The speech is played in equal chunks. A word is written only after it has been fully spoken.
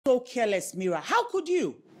So careless, Mira. How could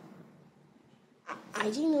you? I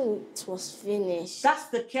didn't know it was finished. That's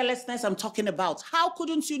the carelessness I'm talking about. How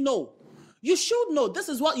couldn't you know? You should know. This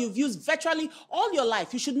is what you've used virtually all your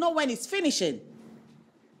life. You should know when it's finishing.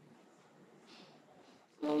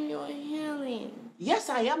 Mom, you're yelling. Yes,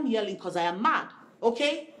 I am yelling because I am mad,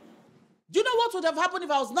 okay? Do you know what would have happened if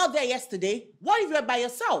I was not there yesterday? What if you were by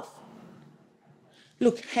yourself?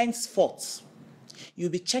 Look, henceforth, you'll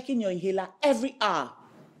be checking your inhaler every hour.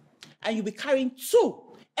 And you'll be carrying 2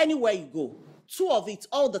 anywhere you go. 2 of it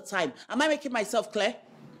all the time. Am I making myself clear?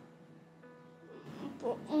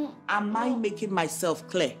 Am I making myself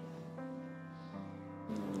clear?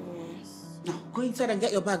 Yes. Now, go inside and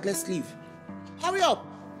get your bag. Let's leave. Hurry up.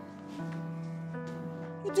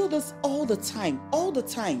 You do this all the time. All the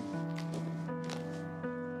time.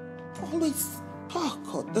 Always. Oh,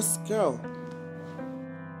 God, this girl.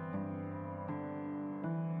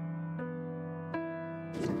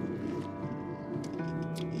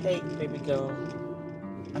 Hey, baby girl.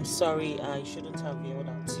 I'm sorry I shouldn't have yelled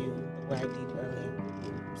at you the way I did earlier.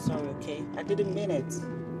 I'm sorry, okay? I didn't mean it.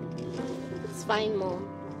 It's fine, Mom.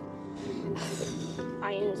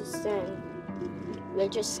 I understand. We're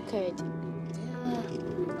just scared. Yeah,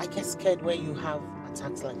 I get scared when you have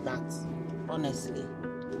attacks like that. Honestly.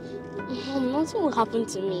 Mom, nothing will happen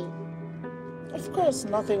to me. Of course,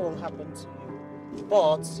 nothing will happen to you.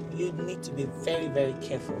 But you need to be very, very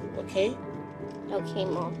careful, okay? Okay,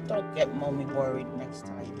 Mom. Don't get mommy worried next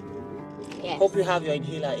time. Yes. Hope you have your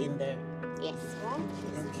inhaler in there. Yes, Mom.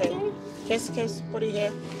 Okay. Kiss, put it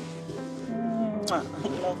here. Mwah. I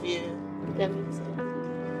love you. Love you too.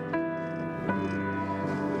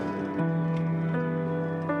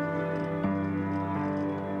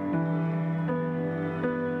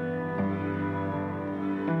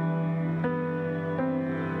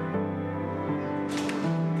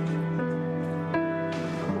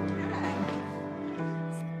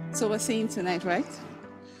 So we're seeing tonight, right?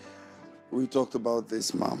 We talked about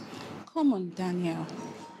this, Mom. Come on, Daniel.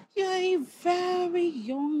 You're a very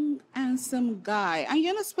young, handsome guy, and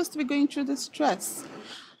you're not supposed to be going through this stress.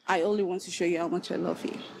 I only want to show you how much I love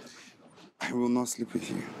you. I will not sleep with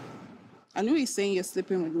you. I know you're saying you're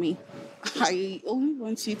sleeping with me. I only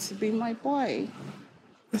want you to be my boy.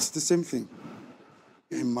 It's the same thing.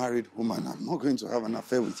 You're a married woman. I'm not going to have an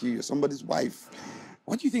affair with you. You're somebody's wife.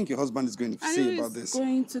 What do you think your husband is going to say about this? I'm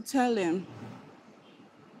going to tell him.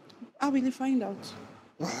 How will he find out?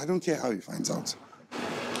 Well, I don't care how he finds out.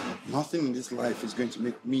 Nothing in this life is going to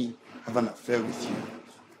make me have an affair with you.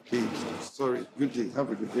 Okay, sorry. Good day. Have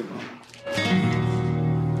a good day, Mom.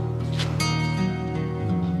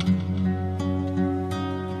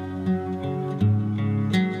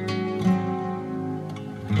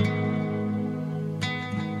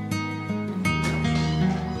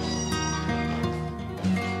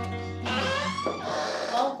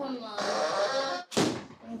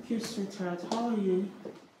 Sweetheart, how are you?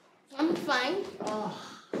 I'm fine. Oh,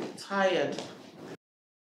 tired.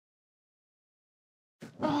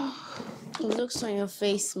 Oh, it looks on your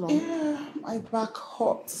face, Mom. Yeah, my back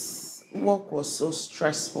hurts. Work was so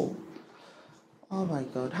stressful. Oh my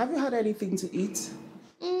God. Have you had anything to eat?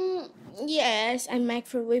 Yes, I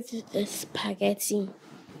microwaved the spaghetti.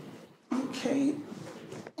 Okay.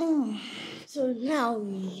 So now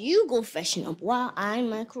you go freshen up while I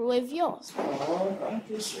microwave yours. Oh, thank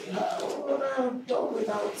you, sweetheart. What I have done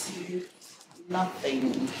without you?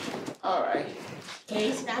 Nothing. All right.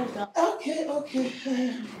 Okay, stand up. Okay.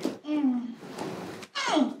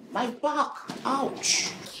 My back.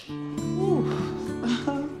 Ouch. Ooh.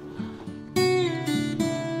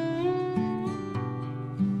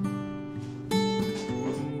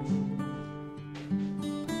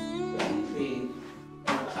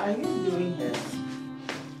 What are you doing here?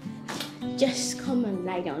 Just come and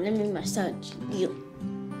lie down. Let me massage you.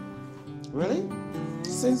 Really?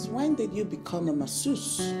 Since when did you become a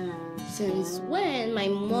masseuse? Since when my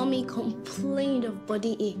mommy complained of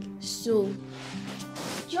body ache. So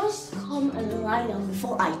just come and lie down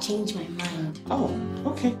before I change my mind. Oh,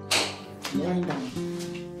 okay. Lying down.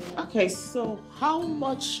 Okay, so how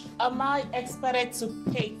much am I expected to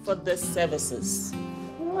pay for these services?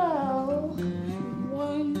 Well,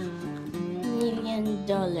 $1 million.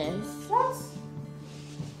 What?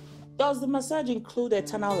 Does the massage include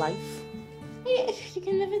eternal life? Yeah, you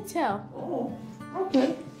can never tell. Oh,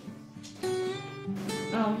 okay.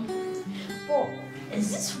 But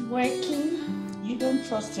is this working? You don't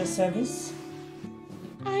trust your service?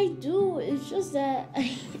 I do. It's just that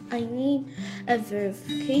I need a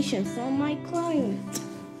verification from my client.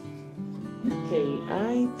 Okay,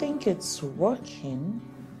 I think it's working.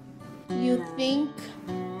 You think?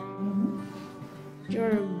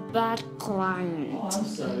 You're a bad client. Oh, I'm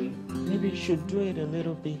sorry. Maybe you should do it a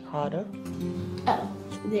little bit harder. Oh,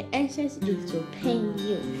 the essence is to pain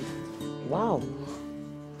you. Wow.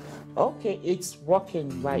 Okay, it's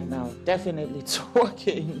working right now. Definitely it's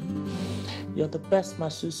working. You're the best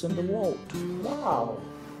masseuse in the world. Wow.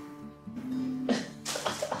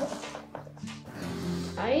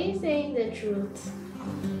 Are you saying the truth?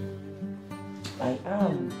 I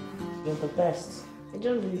am. You're the best. I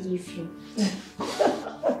don't believe you.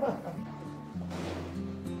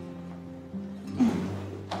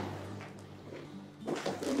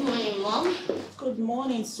 Good morning, Mom. Good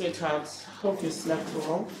morning, sweetheart. Hope you slept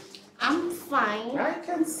well. I'm fine. I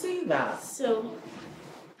can see that. So,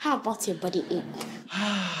 how about your body ache?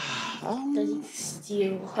 Does it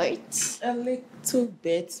still hurt? A little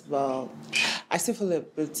bit, but I still feel a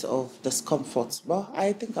bit of discomfort. But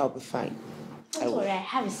I think I'll be fine. Don't worry, I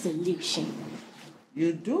have a solution.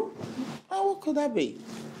 You do? Oh, what could that be?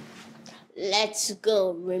 Let's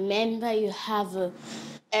go. Remember, you have a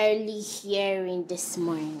early hearing this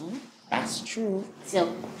morning. That's true.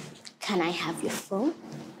 So, can I have your phone?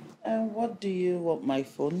 And what do you want my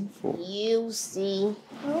phone for? You see.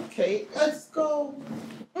 Okay, let's go.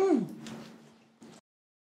 Who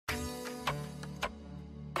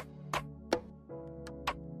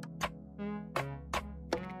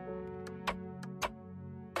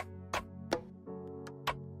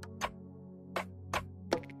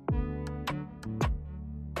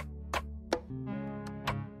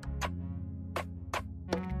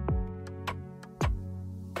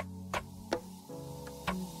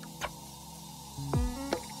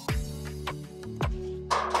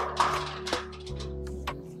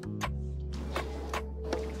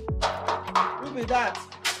be that?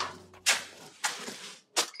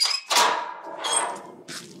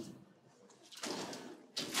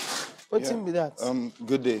 What's in be that?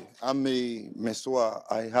 Good day. I'm a Mesua.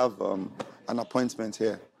 I have an appointment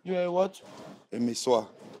here. You are what? A Mesua.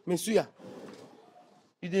 Mesuya.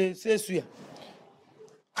 You dey say suya.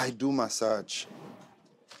 I do massage,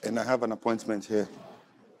 and I have an appointment here.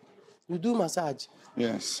 You do massage.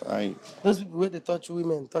 Yes, I. Those people where they touch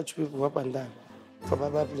women, touch people up and down for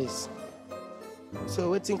Baba place.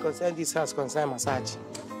 So wetin concern this house concern massage.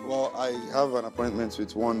 Well, I have an appointment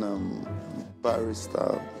with one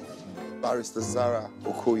barrister Zara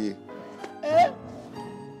Okoye. Eh?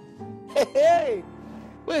 Hey.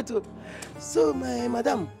 Wait. Oh. So my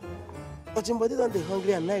madam, touching body don't dey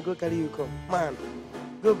hungry and now I go carry you come. Man,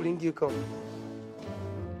 go bring you come.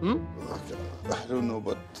 I don't know,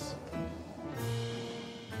 but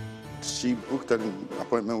she booked an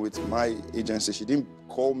appointment with my agency. She didn't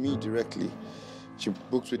call me directly. She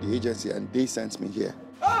booked with the agency and they sent me here.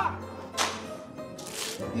 Ah!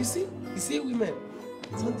 You see women.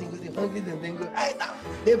 Something go dey hungry then go, I now.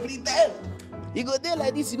 They pretend. You go there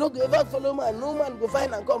like this, you no go ever follow man. No man go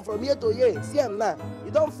find and come from here to here. See him now.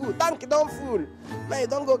 You don't fool. Tank you don't fool. Now you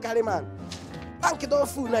don't go carry man. Tank you don't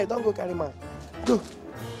fool. Now you don't go carry man. Go.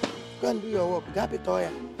 Go and do your work. Gapi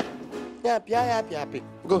toya. Happy.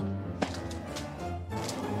 Go.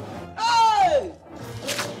 Hey!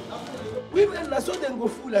 Women na so then go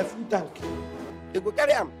full like full tank. They go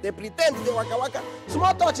carry him. They pretend they waka.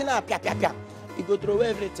 Small touch now, pia. You go throw away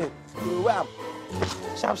everything. Throw away him.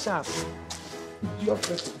 Sharp. Do your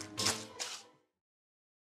person.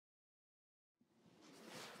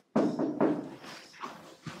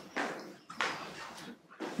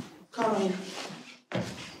 Come in.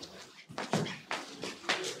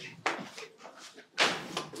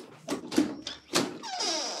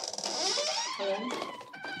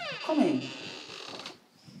 Come in.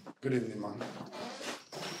 Good evening, ma'am.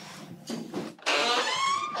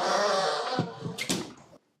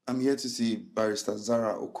 I'm here to see Barrister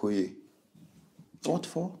Zara Okoye. What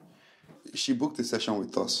for? She booked a session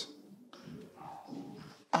with us.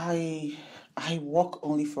 I work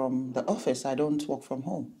only from the office. I don't work from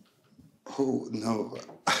home. Oh, no.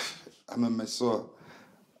 I'm a masseur.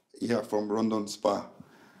 Yeah, from London Spa.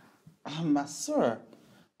 Masseur,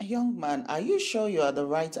 young man, are you sure you are the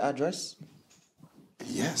right address?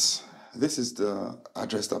 Yes, this is the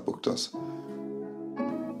address that booked us.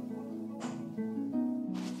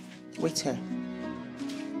 Wait here.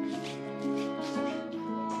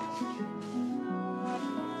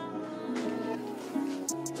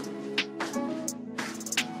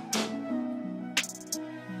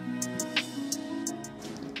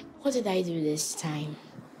 What did I do this time?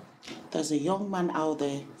 There's a young man out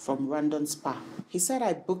there from Random Spa. He said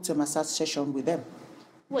I booked a massage session with them.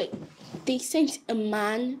 Wait, they sent a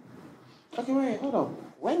man Okay, wait, hold on.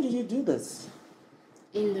 When did you do this?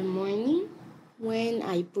 in the morning when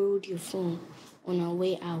I borrowed your phone on our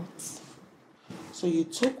way out. So you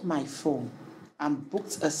took my phone and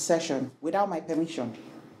booked a session without my permission?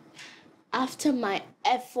 After my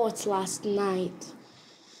efforts last night,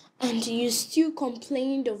 and you still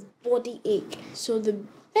complained of body ache. So the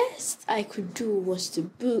best I could do was to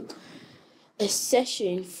book a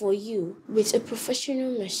session for you with a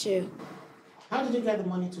professional masseur. How did you get the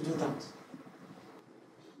money to do that?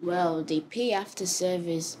 Well, they pay after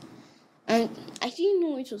service. And I didn't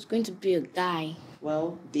know it was going to be a guy.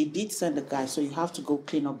 Well, they did send a guy, so you have to go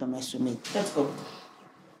clean up the mess with me. Let's go.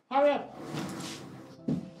 Hurry up.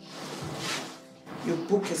 You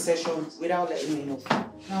book a session without letting me know.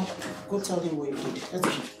 Now, go tell him what you did. Let's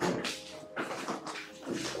go.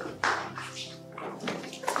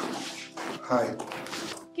 Hi.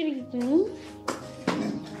 Good evening.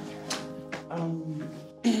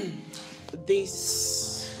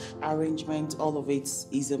 This arrangement, all of it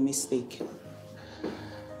is a mistake.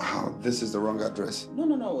 Oh, this is the wrong address.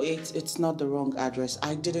 No, it's not the wrong address.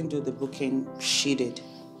 I didn't do the booking, she did.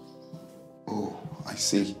 Oh, I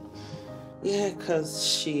see. Yeah, because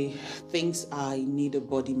she thinks I need a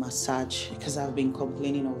body massage because I've been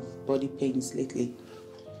complaining of body pains lately.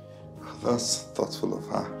 That's thoughtful of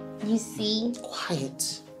her. You see?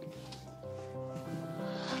 Quiet.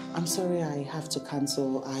 I'm sorry I have to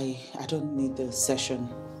cancel. I don't need the session.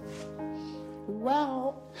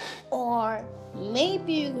 Well, or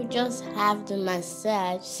maybe you could just have the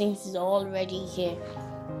massage since it's already here.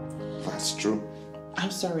 That's true.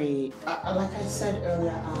 I'm sorry. Like I said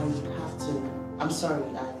earlier, I have to. I'm sorry.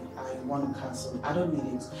 I want to cancel. I don't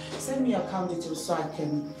need it. Send me your account details so I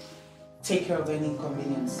can take care of any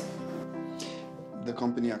inconvenience. The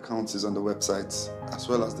company account is on the website, as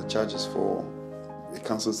well as the charges for a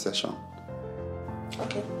cancelled session.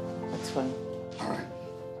 Okay, that's fine. All right.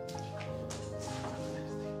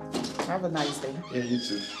 Have a nice day. Yeah, you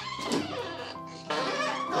too.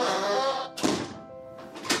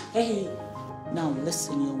 Hey, now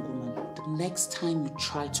listen, young woman. The next time you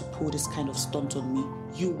try to pull this kind of stunt on me,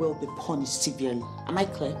 you will be punished severely. Am I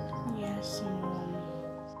clear? Yes, Mom.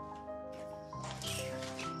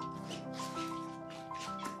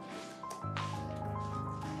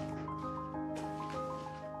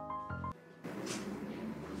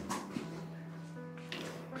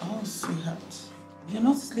 Oh, sweetheart. You're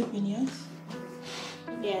not sleeping yet?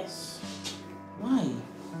 Yes. Why?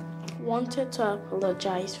 Wanted to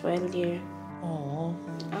apologize for earlier. Oh,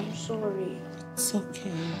 I'm sorry. it's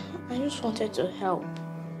okay. I just wanted to help.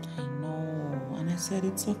 I know. And I said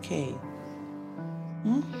it's okay.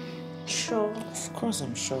 Sure. Of course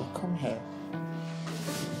I'm sure. Come here.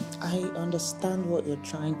 I understand what you're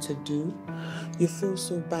trying to do. You feel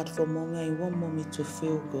so bad for mommy and you want mommy to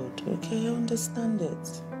feel good. Okay, I understand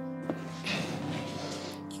it.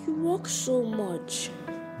 You work so much.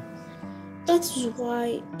 That is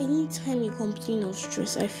why anytime you complain of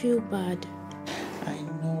stress, I feel bad. I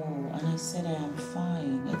know, and I said I am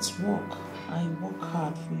fine. It's work. I work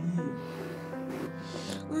hard for you.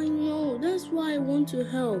 I know, that's why I want to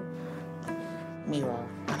help. Mira,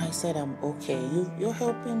 and I said I'm okay. You're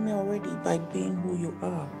helping me already by being who you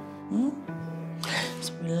are.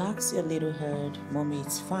 So relax your little head. Mommy,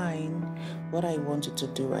 it's fine. What I want you to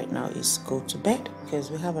do right now is go to bed because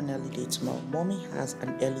we have an early day tomorrow. Mommy has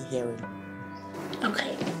an early hearing.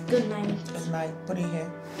 Okay, good night. Good night. Put it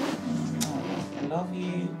here. I love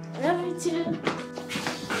you. I love you too.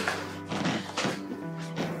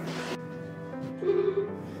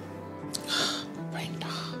 Brenda.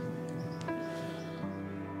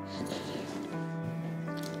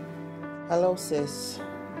 Hello, sis.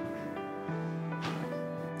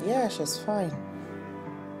 Yeah, she's fine.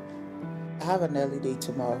 I have an early day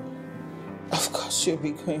tomorrow. Of course, she'll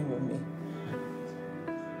be going with me.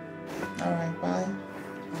 All right, bye.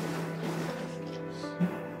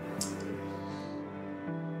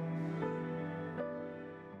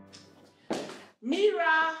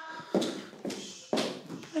 Mira!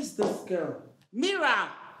 Where's this girl? Mira!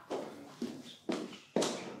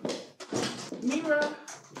 Mira!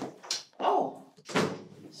 Oh,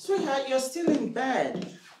 sweetheart, you're still in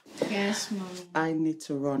bed. Yes, Mom. I need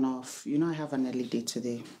to run off. You know I have an early day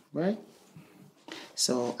today, right?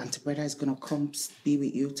 So Auntie Brenda is gonna come be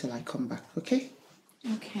with you till I come back, okay?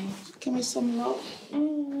 Okay. Give me some love.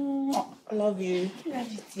 I love you.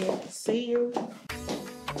 Love you too. See you.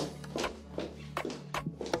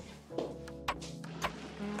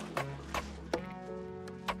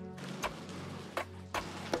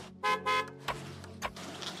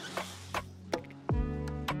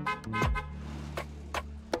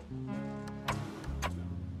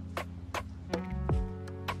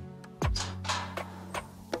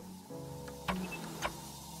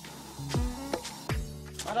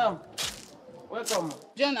 Madam, welcome.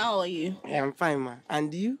 John, how are you? Yeah, I'm fine, ma.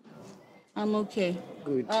 And you? I'm okay.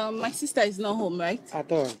 Good. My sister is not home, right?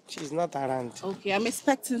 At all. She's not around. Okay, I'm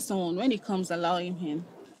expecting someone. When he comes, allow him in.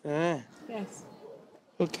 Eh. Yes.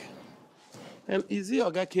 Okay. Is he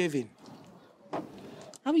Oga Kevin?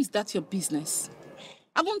 How is that your business?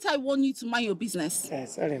 Haven't I warned you to mind your business? Yeah,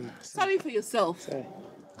 sorry, ma. Sorry for yourself. Sorry.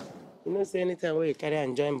 You know, say anytime where you carry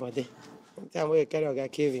and join body, anytime where you carry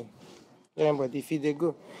Oga Kevin, join body, if they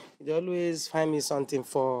go, they always find me something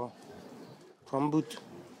from boot.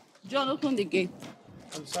 John, open the gate.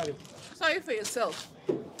 I'm sorry. Sorry for yourself.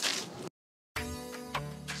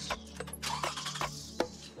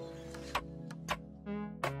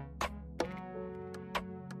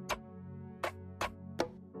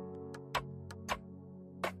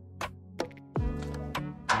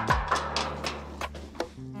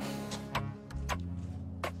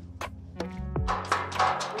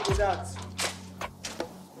 That.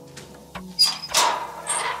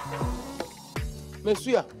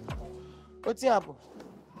 Monsieur, what's happened?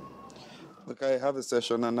 Look, I have a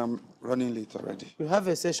session and I'm running late already. You have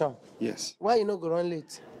a session? Yes. Why you not go run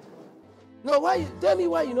late? No, tell me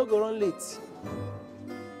why you not go run late?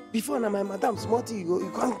 Before now, my madam, smarty,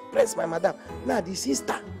 you can't press my madam. Now, the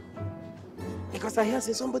sister. Because I hear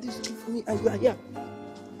say somebody's looking for me and you are here.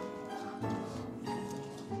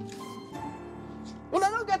 When I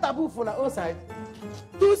don't get a booth on our own side,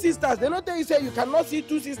 two sisters, they don't tell you say you cannot see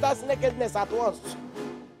two sisters' nakedness at once.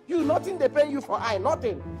 You, nothing they pay you for eye,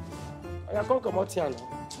 nothing. I can't come out here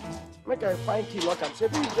now. Make a fine key lock and say,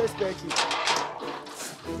 please just take it.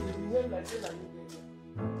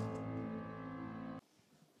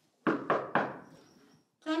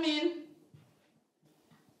 Come in.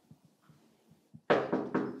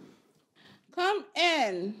 Come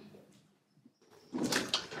in.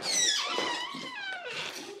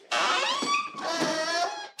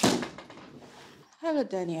 Hello,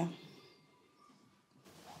 Daniel.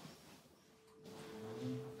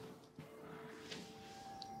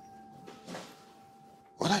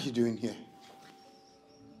 What are you doing here?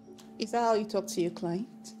 Is that how you talk to your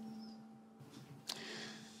client?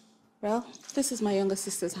 Well, this is my younger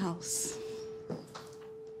sister's house.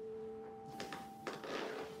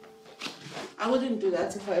 I wouldn't do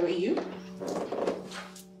that if I were you.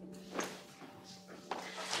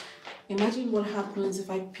 Imagine what happens if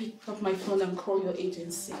I pick up my phone and call your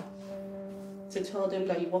agency to tell them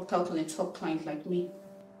that you walked out on a top client like me.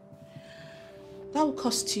 That will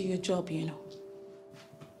cost you your job, you know.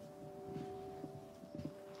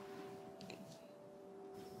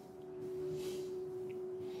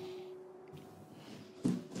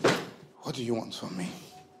 What do you want from me,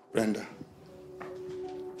 Brenda?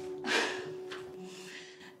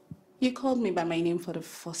 You called me by my name for the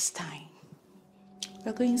first time.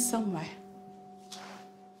 We're going somewhere.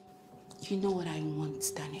 You know what I want,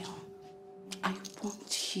 Daniel. I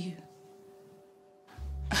want you.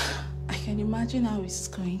 I can imagine how it's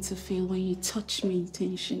going to feel when you touch me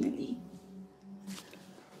intentionally.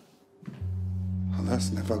 Well, that's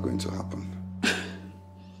never going to happen.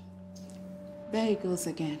 There it goes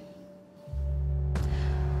again.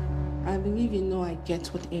 I believe you know I get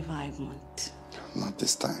whatever I want. Not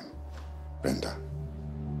this time, Brenda.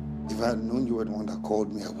 If I had known you were the one that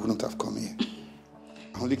called me, I wouldn't have come here.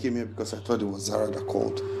 I only came here because I thought it was Zara that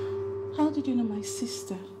called. How did you know my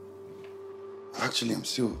sister? Actually, I'm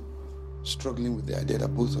still struggling with the idea that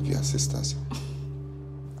both of you are sisters.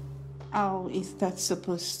 How is that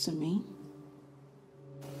supposed to mean?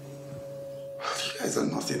 You guys are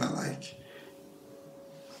nothing alike.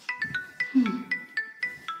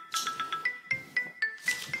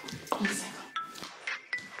 One second.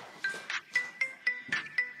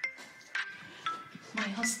 My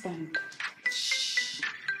husband. Shh.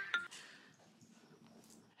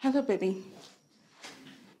 Hello, baby.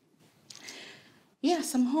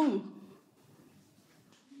 Yes, I'm home.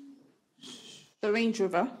 The Range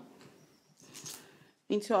Rover.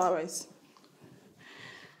 In 2 hours.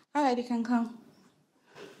 All right, you can come.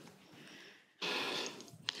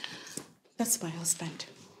 That's my husband.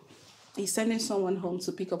 He's sending someone home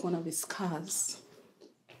to pick up one of his cars.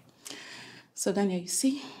 So, Daniel, you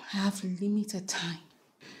see, I have limited time.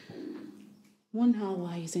 1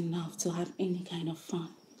 hour is enough to have any kind of fun.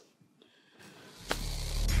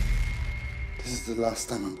 This is the last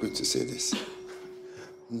time I'm going to say this.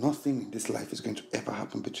 Nothing in this life is going to ever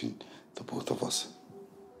happen between the both of us.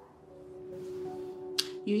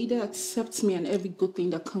 You either accept me and every good thing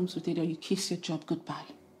that comes with it, or you kiss your job goodbye.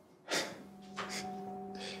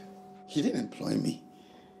 He didn't employ me.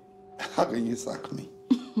 How can you sack me?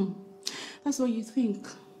 That's what you think.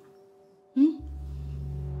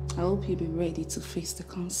 I hope you'll be ready to face the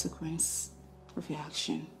consequence. of your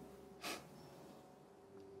action.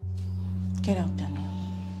 Get out, Daniel.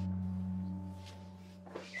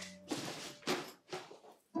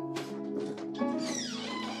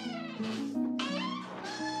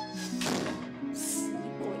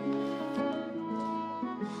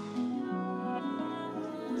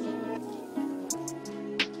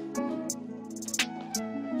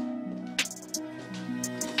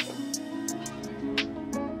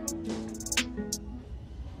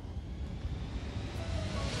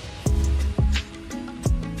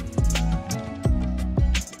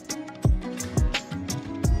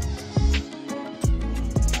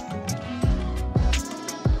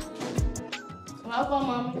 Welcome,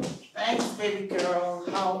 Mom. Thanks, baby girl.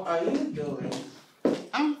 How are you doing?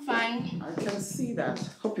 I'm fine. I can see that.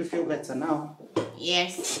 Hope you feel better now.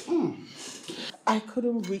 Yes. I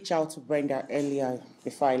couldn't reach out to Brenda earlier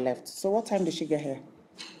before I left. So what time did she get here?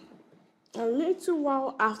 A little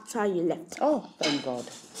while after you left. Oh, thank God.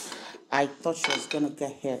 I thought she was going to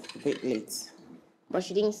get here a bit late. But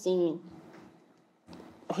she didn't see me.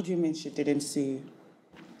 What do you mean she didn't see you?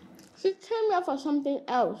 She came here for something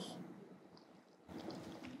else.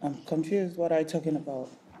 I'm confused. What are you talking about?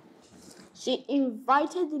 She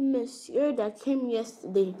invited the monsieur that came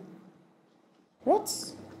yesterday. What?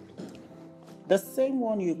 The same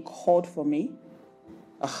one you called for me?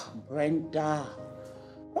 Ah, Brenda.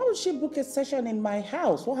 Why would she book a session in my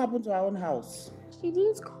house? What happened to our own house? She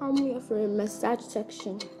didn't come here for a massage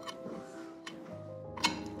section.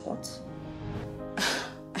 What?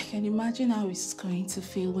 I can imagine how it's going to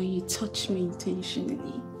feel when you touch me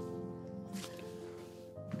intentionally.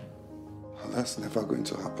 That's never going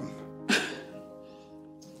to happen.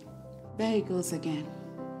 There he goes again.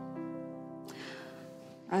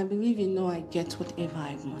 I believe you know I get whatever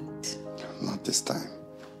I want. Not this time.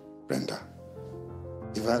 Brenda,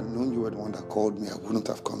 if I had known you were the one that called me, I wouldn't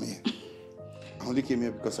have come here. I only came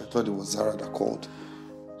here because I thought it was Zara that called.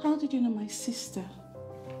 How did you know my sister?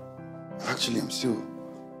 Actually, I'm still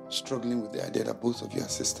struggling with the idea that both of you are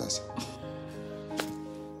sisters.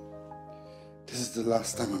 This is the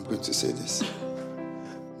last time I'm going to say this.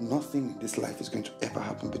 Nothing in this life is going to ever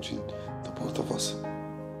happen between the both of us.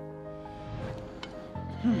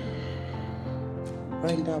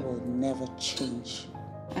 Brenda will never change.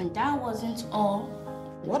 And that wasn't all.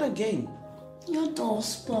 What again? Your door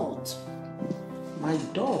spoiled. My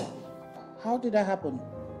door? How did that happen?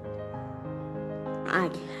 I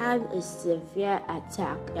had a severe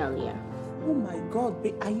attack earlier. Oh my God,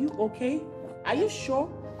 are you okay? Are you sure?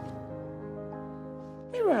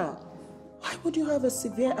 Mira, why would you have a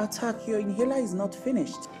severe attack? Your inhaler is not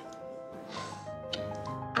finished.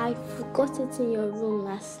 I forgot it in your room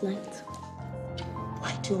last night.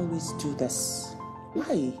 Why do you always do this?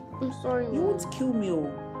 Why? I'm sorry, Mom. You won't kill me,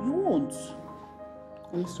 oh. You won't.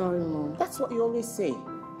 I'm sorry, Mom. That's what you always say.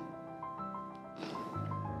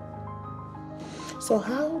 So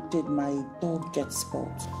how did my dog get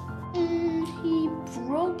spoiled? He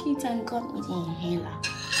broke it and got me the inhaler.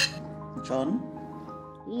 John?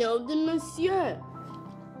 No, the monsieur.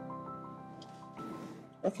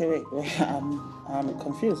 Okay, wait. I'm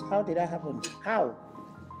confused. How did that happen? How?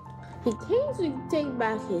 He came to take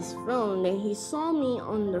back his phone and he saw me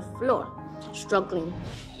on the floor, struggling.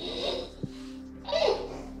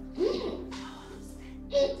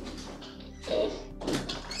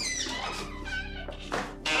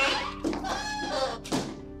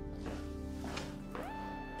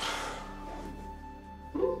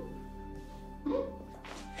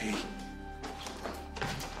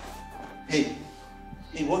 Hey,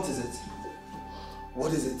 what is it?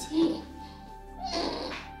 What is it?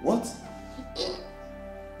 What?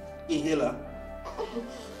 Inhaler?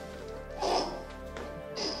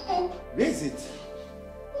 Where is it?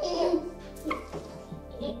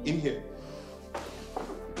 In here.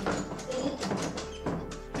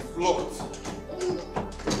 The floor.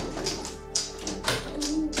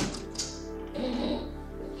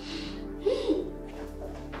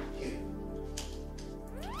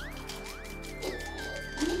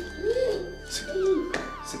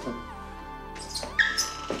 Sit down.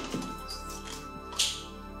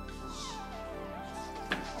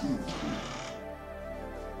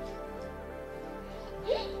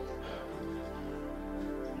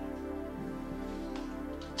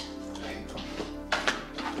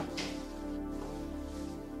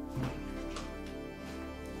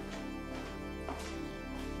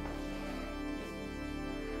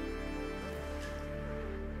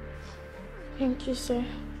 Thank you, sir.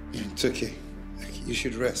 It's okay. You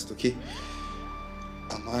should rest, okay?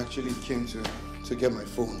 I actually came to get my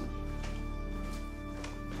phone.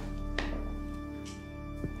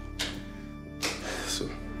 So,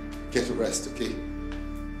 get to rest, okay?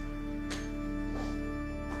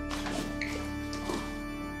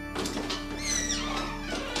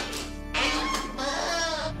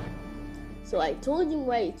 So I told him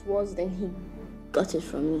where it was, then he got it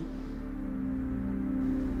from me.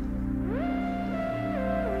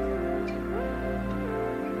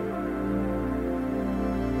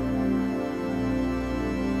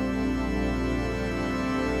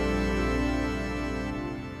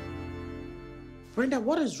 Brenda,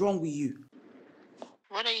 what is wrong with you?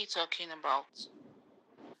 What are you talking about?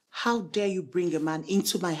 How dare you bring a man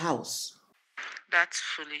into my house? That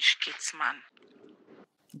foolish kids man.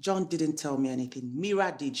 John didn't tell me anything.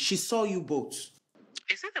 Mira did. She saw you both.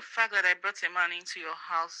 Is it the fact that I brought a man into your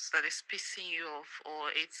house that is pissing you off,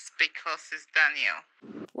 or it's because it's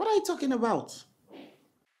Daniel? What are you talking about?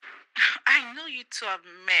 I know you two have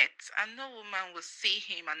met, and no woman will see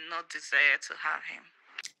him and not desire to have him.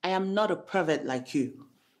 I am not a pervert like you.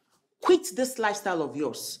 Quit this lifestyle of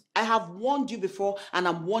yours. I have warned you before and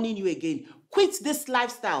I'm warning you again. Quit this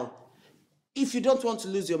lifestyle if you don't want to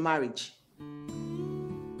lose your marriage.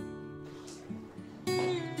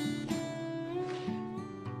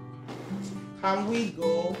 Can we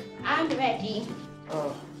go? I'm ready.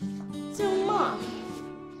 Oh. So, Mom,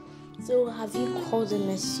 so have you called the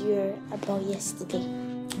monsieur about yesterday?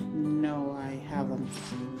 No, I haven't.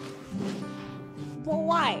 But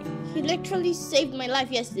why? He literally saved my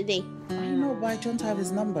life yesterday. I know, but I don't have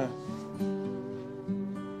his number.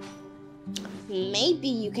 Maybe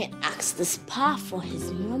you can ask the spa for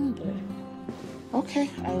his number.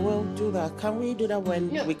 Okay, I will do that. Can we do that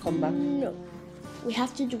when we come back? No, we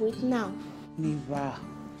have to do it now. Niva.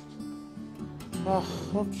 Oh,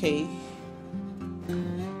 okay.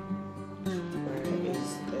 Where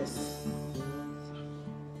is this?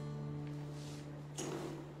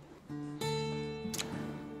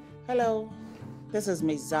 Hello, this is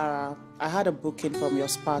Miss Zara. I had a booking from your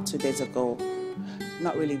spa 2 days ago.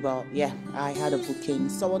 Not really well. Yeah, I had a booking.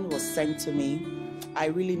 Someone was sent to me. I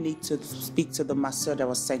really need to speak to the masseur that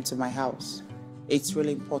was sent to my house. It's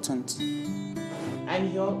really important. And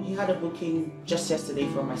he had a booking just yesterday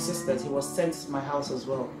from my sisters. He was sent to my house as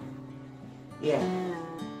well. Yeah.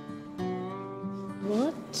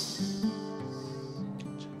 What?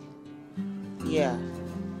 Yeah.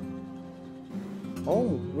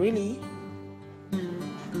 Oh, really?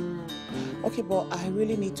 Okay, but I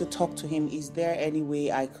really need to talk to him. Is there any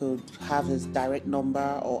way I could have his direct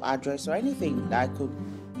number or address or anything that I could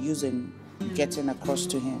use in getting across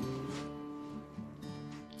to him?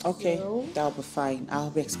 Okay, So? that'll be fine. I'll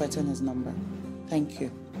be expecting his number. Thank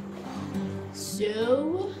you.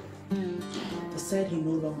 So? They said he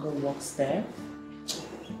no longer works there.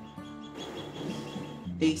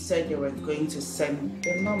 They said they were going to send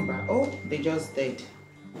the number. Oh, they just did.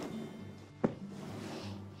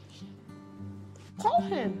 Call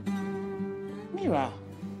him. Mira,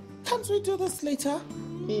 can't we do this later?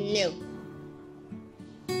 No.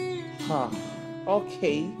 Huh.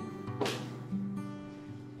 Okay.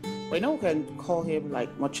 We know we can call him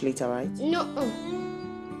like much later, right? No.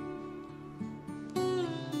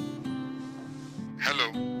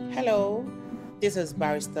 Hello. Hello. This is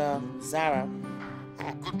Barrister Zara.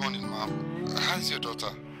 Good morning, ma'am. How's your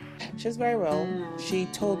daughter? She's very well. She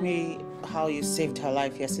told me how you saved her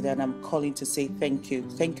life yesterday, and I'm calling to say thank you.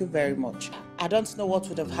 Thank you very much. I don't know what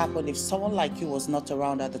would have happened if someone like you was not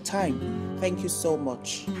around at the time. Thank you so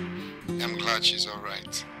much. I'm glad she's all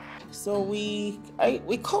right. So I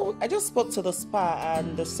just spoke to the spa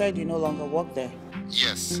and they said you no longer work there.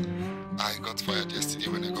 Yes. I got fired yesterday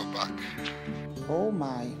when I got back. Oh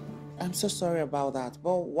my. I'm so sorry about that.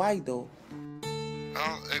 But why though?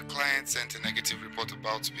 Well, a client sent a negative report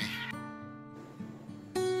about me.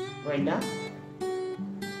 Brenda?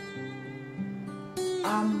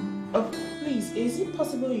 Please, is it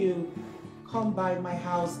possible you come by my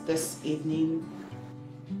house this evening?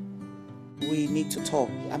 We need to talk.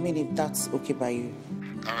 I mean, if that's okay by you.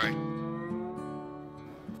 All right.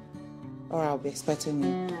 Or I'll be expecting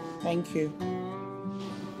you. Thank you.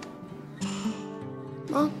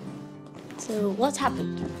 Mom, so what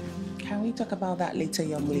happened? Can we talk about that later,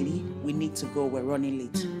 young lady? We need to go. We're running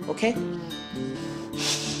late. Okay?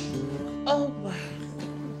 Oh,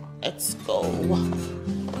 let's go.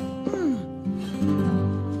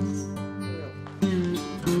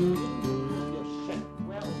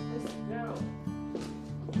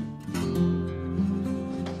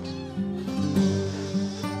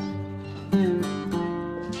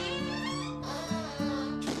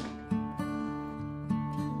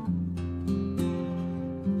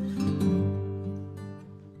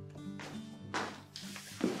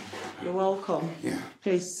 You're welcome. Yeah.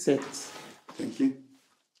 Please sit. Thank you.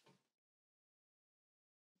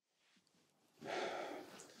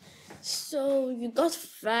 So you got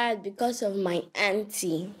fired because of my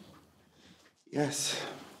auntie? Yes.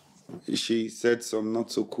 She said some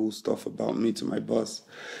not so cool stuff about me to my boss.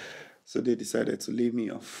 So they decided to lay me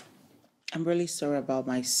off. I'm really sorry about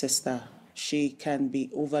my sister. She can be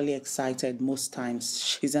overly excited most times.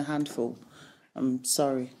 She's a handful. I'm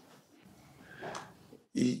sorry.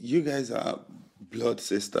 You guys are blood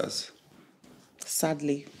sisters.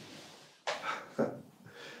 Sadly.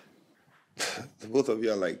 The both of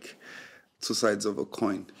you are like two sides of a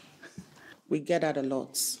coin. We get that a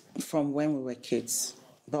lot from when we were kids.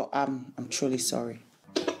 But I'm truly sorry.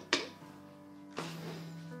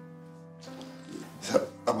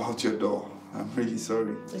 About your door, I'm really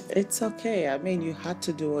sorry. It's okay. I mean, you had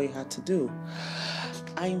to do what you had to do.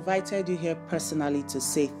 I invited you here personally to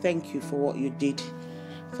say thank you for what you did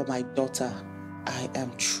for my daughter. I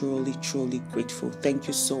am truly, truly grateful. Thank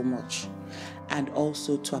you so much. And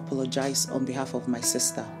also to apologize on behalf of my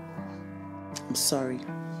sister. I'm sorry.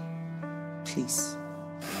 Please.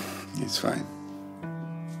 It's fine.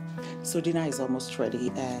 So dinner is almost ready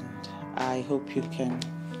and I hope you can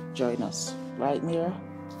join us. Right, Mira?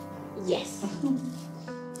 Yes.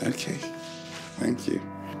 Okay. Thank you.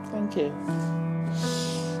 Thank you.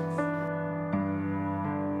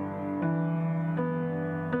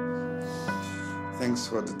 Thanks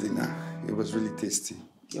for the dinner. It was really tasty.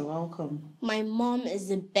 You're welcome. My mom is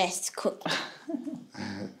the best cook.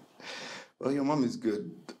 Well, your mom is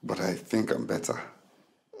good, but I think I'm better.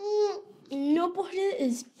 Nobody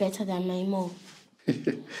is better than my mom.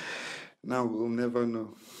 Now we'll never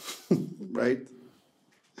know. Right?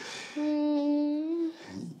 We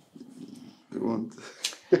won't.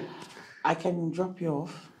 I can drop you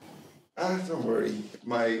off. Don't worry.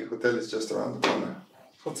 My hotel is just around the corner.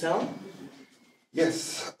 Hotel?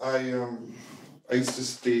 Yes, I used to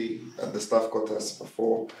stay at the staff quarters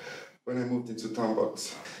before when I moved into town,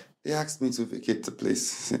 but they asked me to vacate the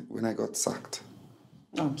place when I got sacked.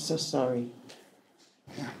 I'm so sorry.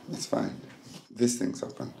 Yeah, it's fine. These things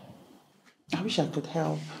happen. I wish I could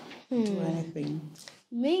help. Do anything.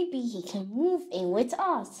 Maybe he can move in with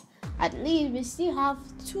us. At least we still have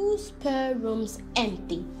 2 spare rooms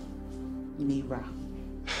empty. Mira.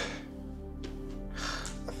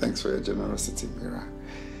 Thanks for your generosity, Mira.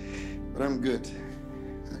 But I'm good.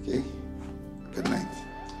 Okay? Good night.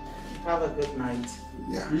 Have a good night.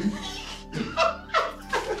 Yeah.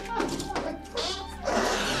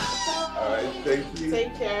 All right, thank you.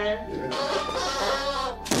 Take care.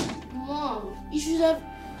 Yeah. Mom, you should have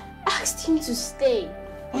asked him to stay.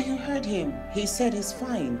 Oh, you heard him. He said he's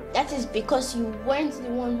fine. That is because you weren't the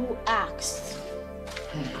one who asked.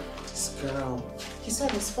 This girl. He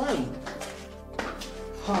said he's fine.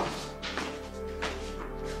 Huh.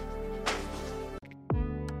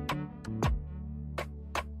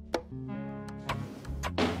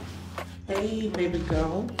 Hey, baby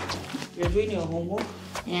girl. You're doing your homework?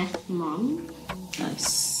 Yes, Mom. I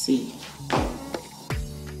see.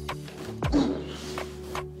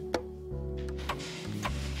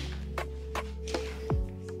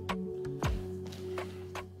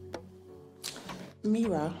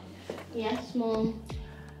 Mira, Yes, Mom.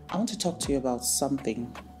 I want to talk to you about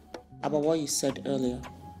something, about what you said earlier.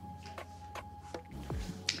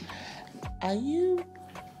 Are you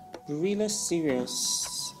really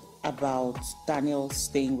serious about Daniel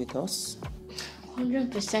staying with us?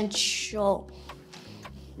 100% sure.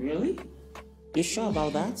 Really? You sure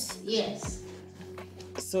about that? Yes.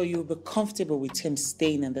 So you'll be comfortable with him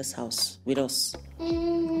staying in this house with us?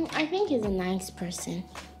 I think he's a nice person.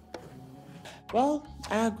 Well,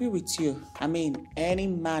 I agree with you. I mean, any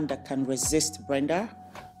man that can resist Brenda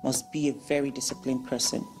must be a very disciplined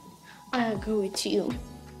person. I agree with you.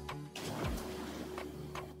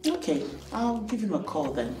 Okay, I'll give him a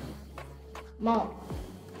call then. Mom,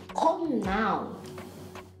 call him now.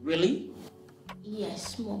 Really?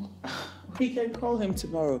 Yes, Mom. We can call him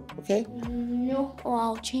tomorrow, okay? No, or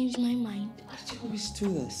I'll change my mind. Why do you always do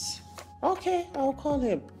this? Okay, I'll call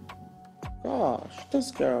him. Gosh,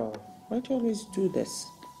 this girl. Why do you always do this?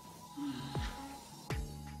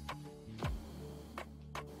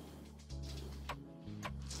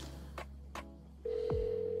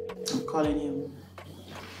 I'm calling him.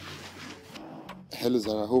 Hello,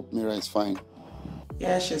 Zara. I hope Mira is fine.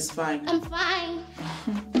 Yeah, she's fine. I'm fine.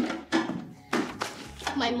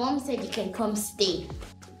 My mom said you can come stay.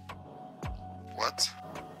 What?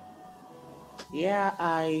 Yeah,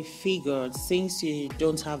 I figured since you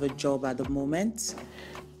don't have a job at the moment,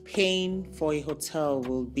 paying for a hotel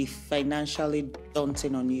will be financially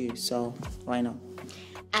daunting on you, so why not?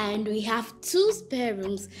 And we have 2 spare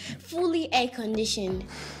rooms, fully air conditioned.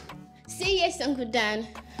 Say yes, Uncle Dan.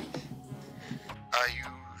 Are you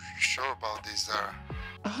sure about this, Zara?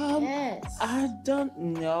 Yes. I don't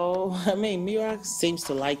know. I mean, Mira seems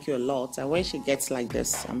to like you a lot, and when she gets like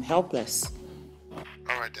this, I'm helpless.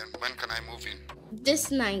 Alright then, when can I move in?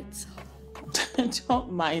 This night.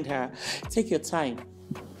 Don't mind her. Take your time.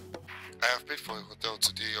 I have paid for a hotel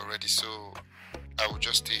today already, so I will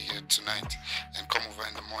just stay here tonight and come over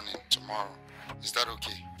in the morning tomorrow. Is that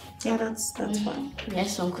okay? Yeah, that's fine.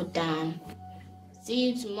 Yes, Uncle Dan. See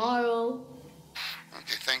you tomorrow.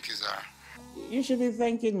 Okay, thank you, Zara. You should be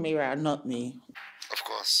thanking Mira, not me. Of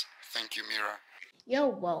course. Thank you, Mira. You're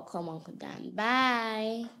welcome, Uncle Dan.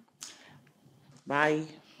 Bye. Bye.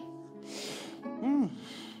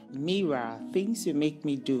 Mira, things you make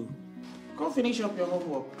me do. Go finish up your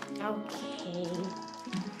homework. Okay.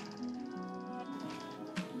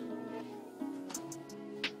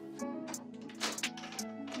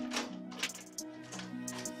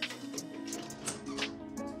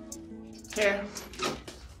 Here.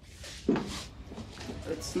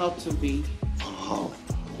 It's not too big. Oh,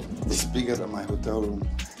 it's bigger than my hotel room.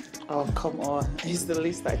 Oh, come on. It's the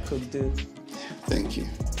least I could do. Thank you.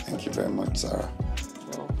 Thank you very much, Zara.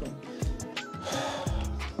 Welcome.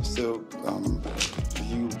 So,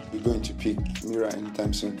 you be going to pick Mira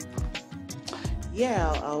anytime soon?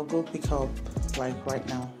 Yeah, I'll go pick up, like, right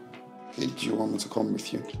now. Hey, do you want me to come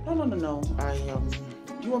with you? No.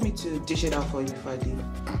 You want me to dish it out for you if I leave?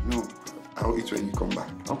 No, I'll eat when you come back.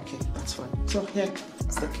 Okay, that's fine. So, here,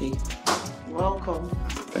 it's the key. Welcome.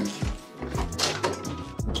 Thank you.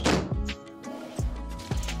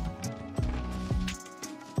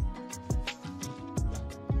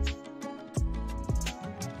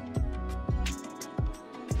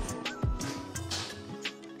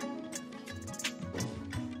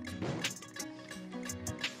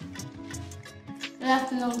 Good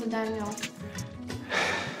afternoon, Uncle Daniel.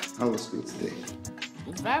 How was school today?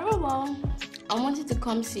 Very well. I wanted to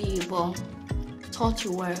come see you, but thought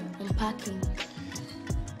you were unpacking.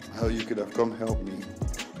 How you could have come help me,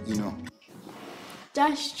 you know.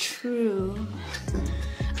 That's true.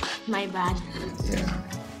 My bad. Yeah.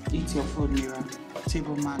 Eat your food, Mira.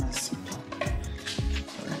 Table manners.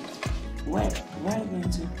 Where are you going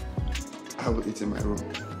to? I will eat in my room.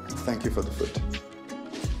 Thank you for the food.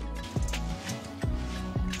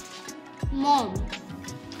 Mom,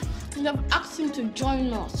 you have asked him to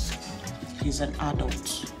join us. He's an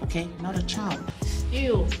adult, okay? Not a child.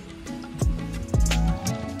 You.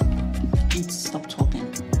 Eat, stop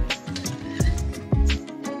talking.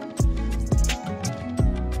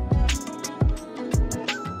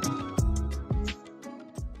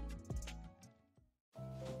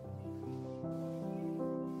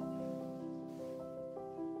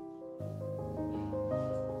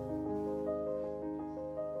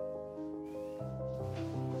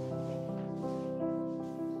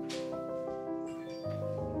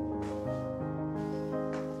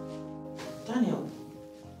 Daniel.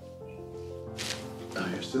 Are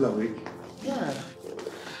you still awake? Yeah.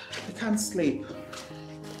 I can't sleep.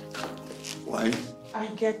 Why? I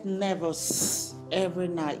get nervous every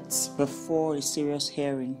night before a serious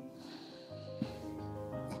hearing.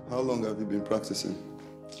 How long have you been practicing?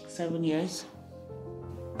 7 years.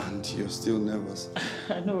 And you're still nervous.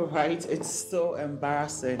 I know, right? It's so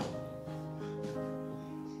embarrassing.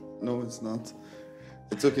 No, it's not.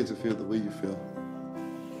 It's okay to feel the way you feel.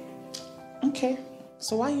 Okay.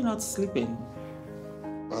 So why are you not sleeping?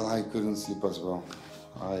 Well, I couldn't sleep as well.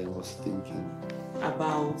 I was thinking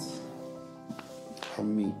About... of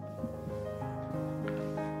me.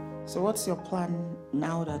 So what's your plan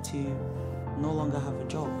now that you no longer have a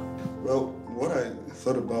job? Well, what I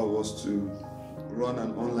thought about was to run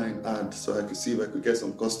an online ad so I could see if I could get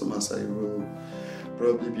some customers I will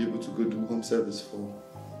probably be able to go do home service for.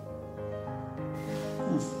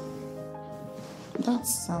 That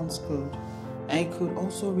sounds good. I could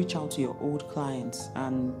also reach out to your old clients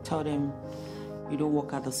and tell them you don't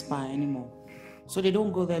work at the spa anymore, so they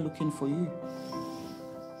don't go there looking for you.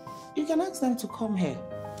 You can ask them to come here.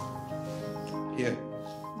 Yeah.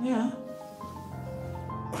 Yeah,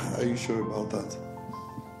 Are you sure about that?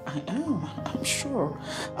 I am. I'm sure.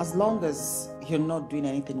 As long as you're not doing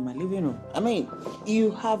anything in my living room. I mean,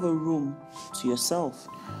 you have a room to yourself.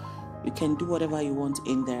 You can do whatever you want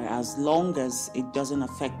in there as long as it doesn't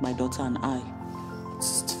affect my daughter and I.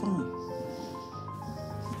 It's fine.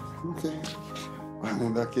 Okay. Well,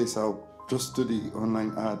 in that case, I'll just do the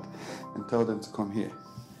online ad and tell them to come here.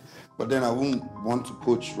 But then I won't want to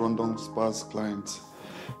poach Rondon Spa's clients.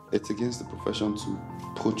 It's against the profession to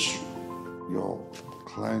poach your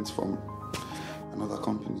clients from another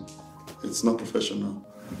company. It's not professional.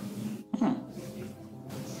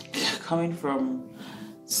 Coming from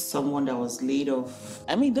someone that was laid off.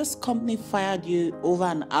 I mean, this company fired you over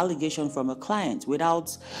an allegation from a client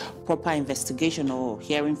without proper investigation or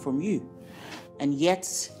hearing from you. And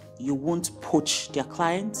yet, you won't poach their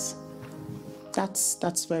clients?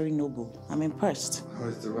 That's very noble. I'm impressed. Oh,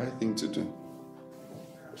 it's the right thing to do.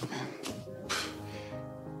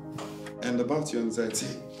 And about your anxiety,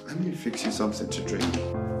 let me fix you something to drink.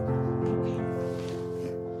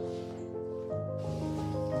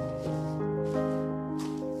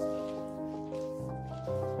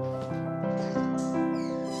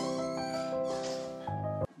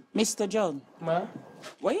 Mr. John, Ma?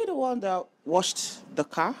 were you the one that washed the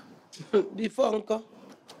car? Before, uncle.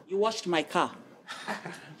 You washed my car.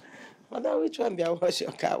 Madam, which one be I wash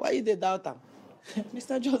your car? Why you dey doubt am?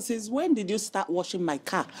 Mr. John, since when did you start washing my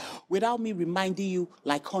car without me reminding you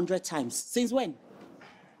like 100 times? Since when?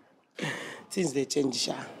 Things they change,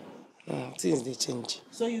 Sha. Things they change.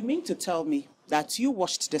 So you mean to tell me that you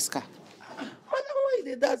washed this car? Madam, why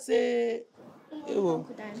did that say? Ewo.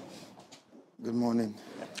 Good morning.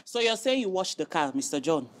 So you're saying you washed the car, Mr.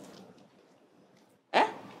 John? Eh?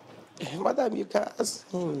 Madam, you can ask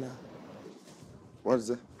him now. What is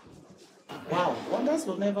it? Wow, wonders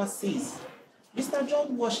will never cease. Mr.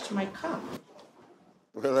 John washed my car.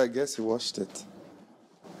 Well, I guess he washed it.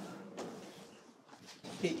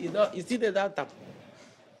 You see the data?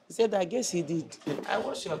 He said, I guess he did. I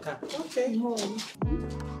wash your car. Okay.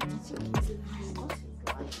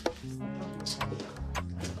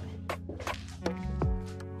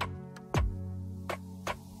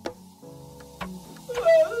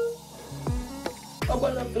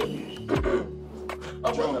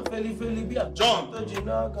 John!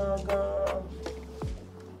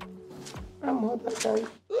 I'm all that time.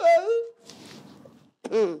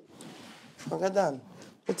 Magadan,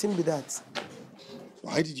 what him be that?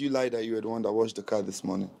 Why did you lie that you were the one that washed the car this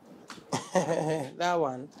morning? That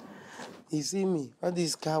one. You see me, all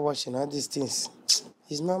this car washing, all these things,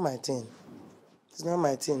 it's not my thing. It's not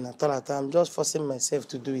my thing at all. I'm just forcing myself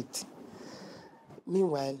to do it.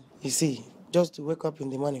 Meanwhile, you see, just to wake up in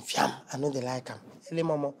the morning, fiam, I know they like him. Early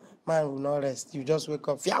mama, man will not rest. You just wake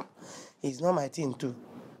up, fiam. It's not my thing too.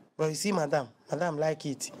 But you see, madam like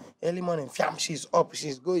it. Early morning, fiam, she's up,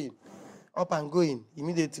 she's going. Up and going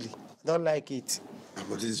immediately. I don't like it.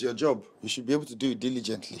 But it's your job. You should be able to do it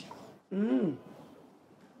diligently.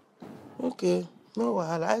 Okay, no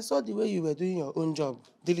wahala. I saw the way you were doing your own job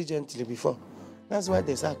diligently before. That's why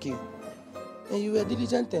they sack you. And you were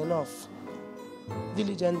diligent enough.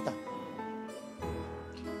 Diligenta.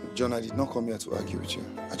 John, I did not come here to argue with you.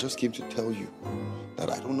 I just came to tell you that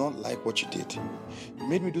I do not like what you did. You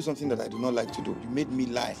made me do something that I do not like to do. You made me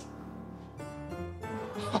lie.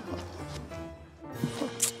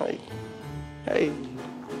 Hey.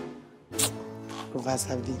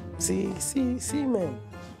 Oversabi. See, man.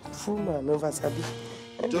 Fool man, oversabi.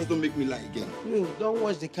 Just don't make me lie again. You don't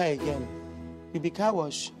wash the car again. You be car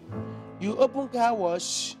wash. You open car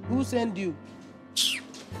wash. Who send you?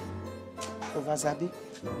 Oversabi.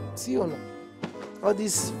 See or no? All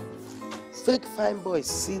these fake fine boys,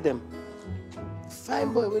 see them.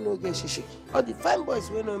 Fine boy we no get shishi. All the fine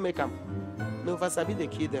boys we no make them. No oversabi they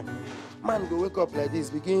kill them. Man go wake up like this,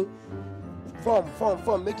 begin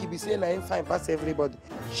form, make you be saying I ain't fine past everybody.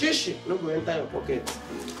 Shishi no go enter your pocket.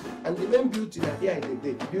 And the main beauty na here in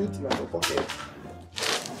the day, beauty na your pocket.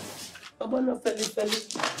 Obono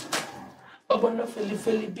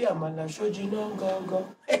feli, be a man and shoji no go.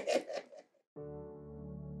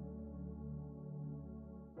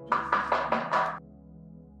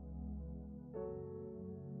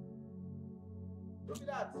 Look at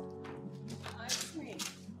that. It's me.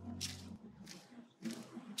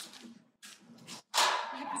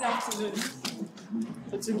 Good afternoon.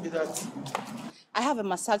 What's in that? I have a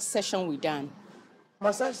massage session with Dan.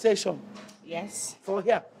 Massage session Yes. for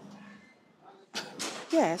here.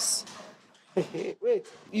 Yes. Wait,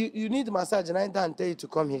 you need massage and I didn't tell you to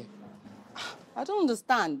come here. I don't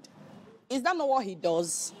understand. Is that not what he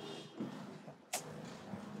does?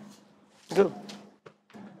 Go.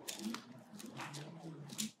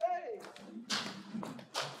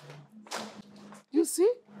 You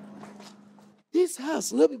see? This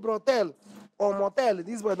house, no be brothel or motel.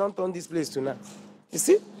 This boy don't turn this place to now. You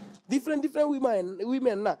see? Different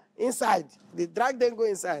women now inside. They drag them go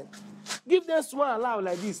inside. Give them small allowance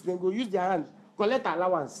like this, then go use their hand, collect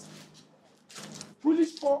allowance.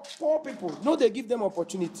 Foolish poor people. No, they give them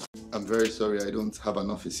opportunity. I'm very sorry I don't have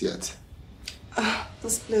an office yet.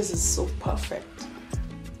 This place is so perfect.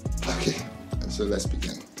 Okay, so let's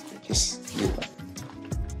begin. Just leave that.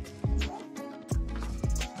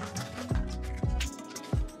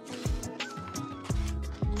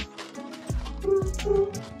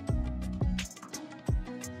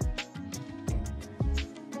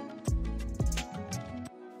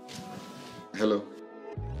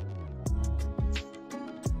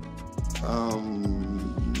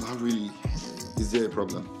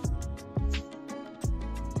 problem?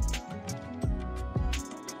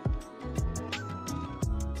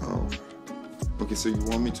 Oh, okay, so you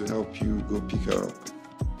want me to help you go pick her up?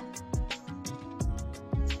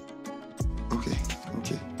 Okay.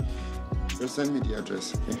 Just send me the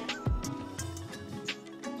address, okay?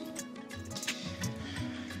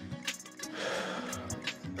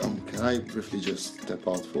 Can I briefly just step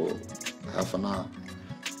out for half an hour?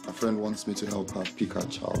 A friend wants me to help her pick her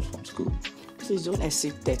child from school. Please don't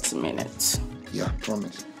exceed 30 minutes. Yeah,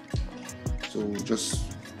 promise. So just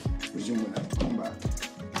resume when I come back.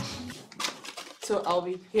 So I'll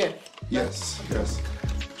be here. Yes.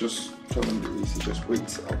 Just turn on the AC. Just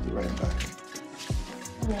wait. I'll be right back.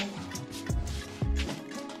 Right.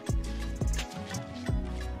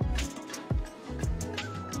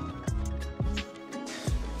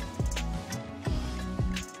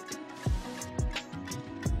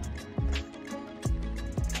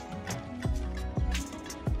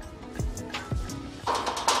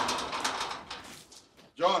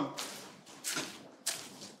 John.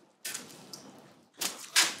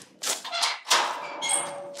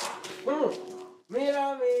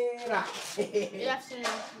 Mira. Good afternoon.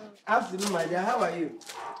 Afternoon, my dear. How are you?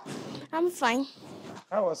 I'm fine.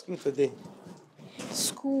 How was school today?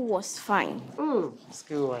 School was fine.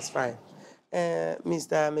 School was fine.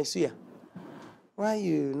 Mr. Mesuya, why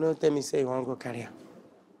you no tell me say you want to go career?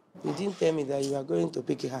 You didn't tell me that you are going to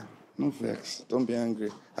pick her. No vex. Don't be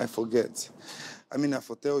angry. I forget. I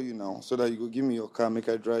tell you now, so that you go give me your car, make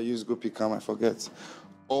I drive, you go pick her, I forget.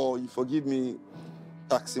 Or you forgive me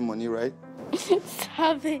taxi money, right?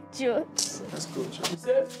 Savage joke. Let's go, John. You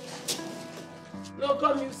say? No,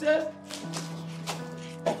 come, you say?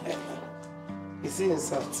 You see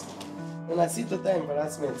insult. When I see total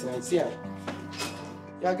embarrassment, I see her.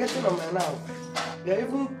 You are getting on my nerve. You are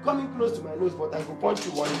even coming close to my nose, but I will punch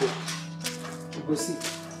you one day. You go see.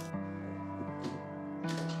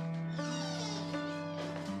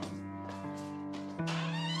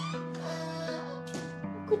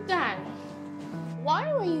 Good Dan.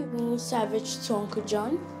 Why were you being savage to Uncle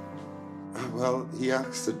John? Well, he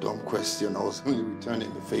asked a dumb question. I was only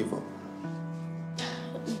returning the favor.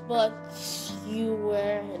 But you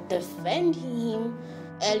were defending him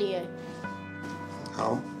earlier.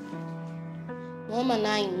 How? Mom and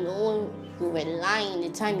I know you were lying the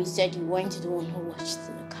time you said you weren't the one who watched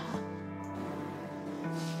in the car.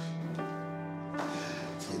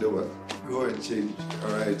 You know what? Go and change.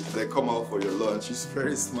 All right. Then come out for your lunch. She's a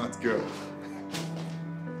very smart girl.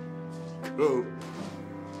 Go.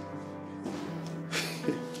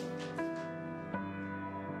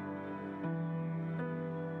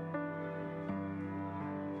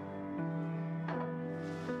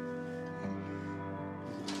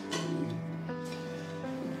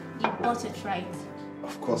 You got it right.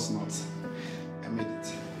 Of course not. I made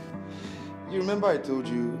it. You remember I told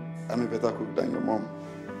you I'm a better cook than your mom?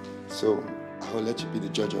 So I will let you be the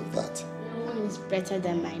judge of that. No one is better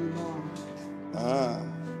than my mom.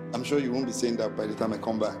 I'm sure you won't be saying that by the time I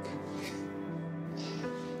come back.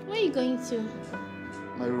 Where are you going to?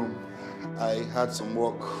 My room. I had some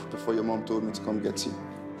work before your mom told me to come get you.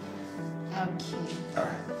 Okay. All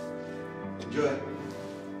right. Enjoy.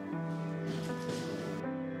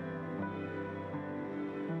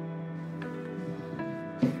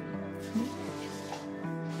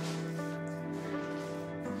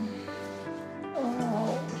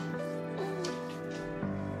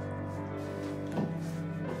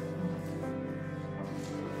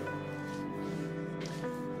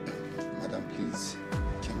 Madam, please,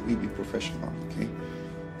 can we be professional, okay?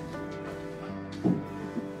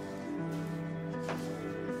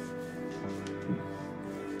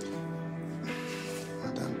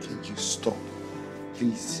 Madam, can you stop?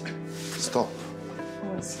 Please, stop.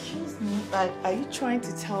 Oh, excuse me. Are you trying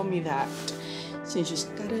to tell me that since you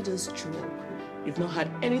started this job, you've not had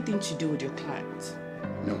anything to do with your clients?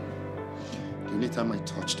 No. The only time I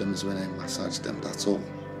touch them is when I massage them, that's all.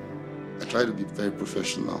 I try to be very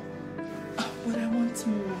professional. But I want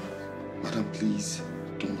more. Madam, please,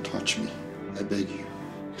 don't touch me. I beg you.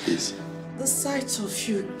 Please. The sight of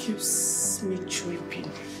you keeps me tripping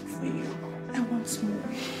for you. I want more.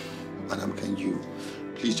 Madam, can you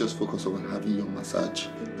please just focus on having your massage?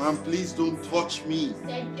 Ma'am, please don't touch me.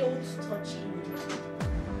 Said don't touch him.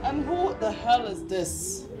 And who the hell is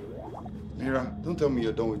this? Mira, don't tell me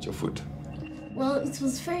you're done with your food. Well, it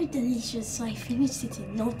was very delicious, so I finished it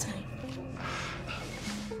in no time.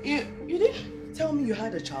 You didn't tell me you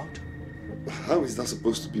had a child. How is that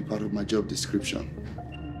supposed to be part of my job description?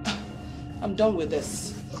 I'm done with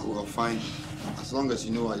this. Oh, well, fine. As long as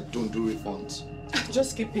you know I don't do refunds.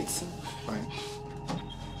 Just keep it. Fine.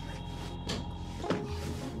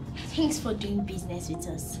 Thanks for doing business with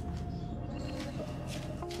us.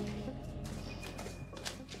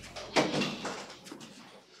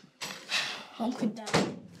 Uncle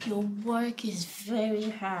Dad, your work is very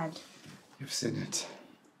hard. You've seen it.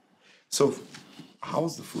 So,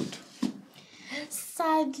 how's the food?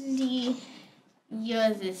 Sadly,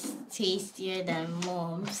 yours is tastier than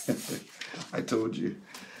Mom's. I told you.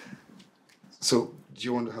 So, do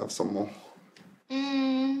you want to have some more?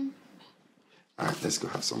 Alright, let's go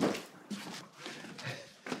have some more.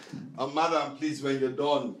 Madam, please, when you're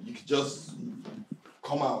done, you can just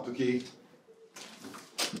come out, okay?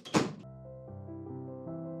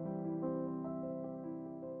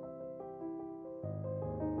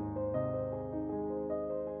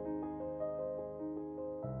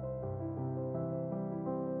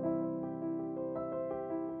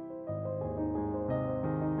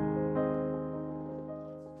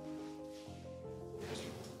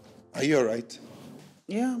 Are you alright?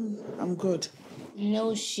 Yeah, I'm good.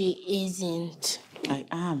 No, she isn't. I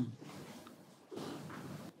am.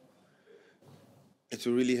 It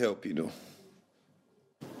will really help, you know.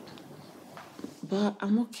 But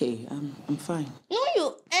I'm okay. I'm fine. No,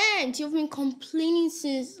 you ain't. You've been complaining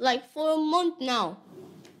since like for a month now.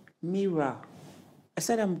 Mira, I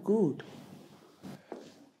said I'm good.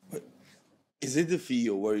 Is it the fee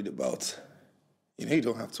you're worried about? You know you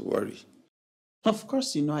don't have to worry. Of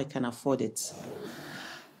course, you know I can afford it.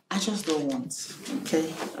 I just don't want,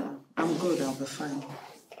 okay? I'm good. I'll be fine.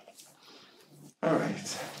 All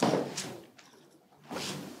right.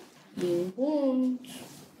 You won't.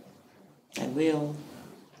 I will.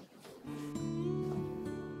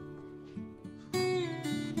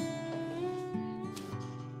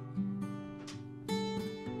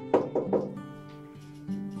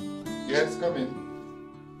 Yes, come in.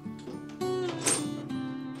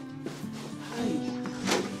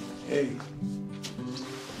 Hey.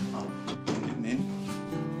 Good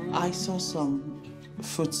evening. I saw some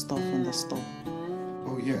food stuff in the store.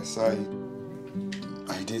 Oh yes, I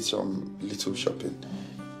did some little shopping.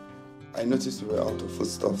 I noticed we were out of food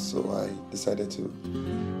stuff, so I decided to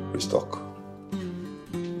restock.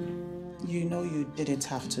 You know you didn't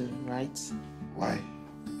have to, right? Why?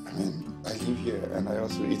 I mean, I live here and I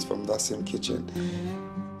also eat from that same kitchen.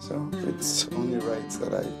 So it's only right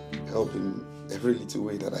that I help in every little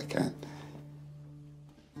way that I can.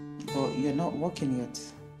 But you're not working yet.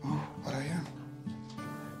 Oh, but I am.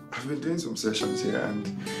 I've been doing some sessions here and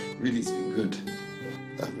really it's been good.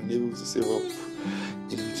 I've been able to save up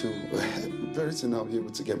a little. Very soon I'll be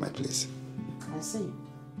able to get my place. I see.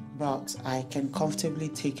 But I can comfortably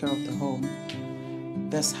take care of the home,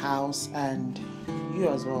 this house, and you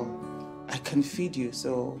as well. I can feed you,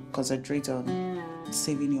 so concentrate on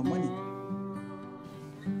saving your money.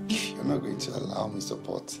 If you're not going to allow me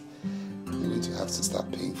support, I'm going to have to start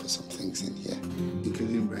paying for some things in here,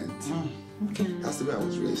 including rent. Okay. That's the way I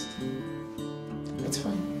was raised. It's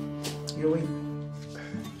fine. You win.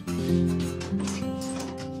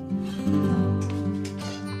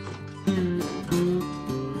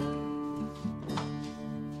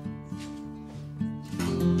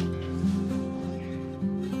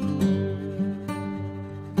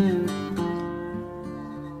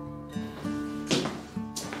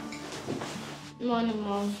 Morning,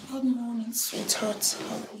 Mom. Good morning, sweetheart.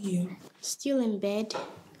 How are you? Still in bed?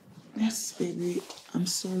 Yes, baby. I'm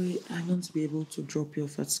sorry I won't be able to drop you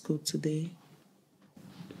off at school today.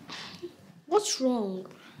 What's wrong?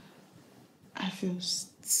 I feel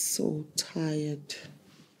so tired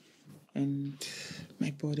and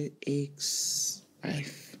my body aches.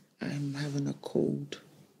 I'm having a cold.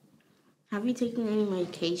 Have you taken any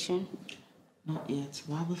medication? Not yet.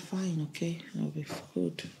 Well, I'll be fine, okay? I'll be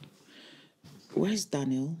good. Where's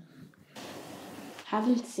Daniel?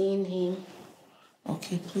 Haven't seen him.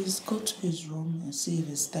 Okay, please go to his room and see if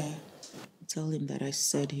he's there. Tell him that I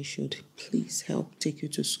said he should please help take you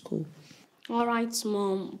to school. All right,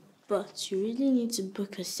 Mom, but you really need to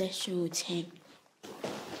book a session with him.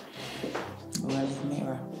 Really,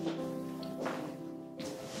 Mira?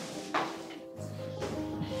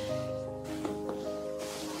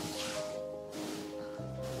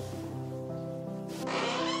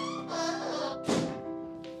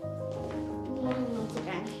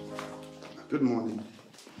 Good morning.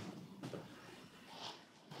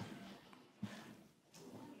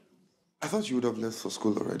 I thought you would have left for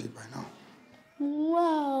school already by now.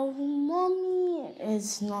 Well, Mommy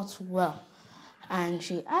is not well, and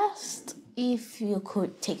she asked if you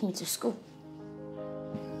could take me to school.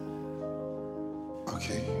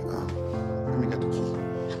 Okay, let me get the key.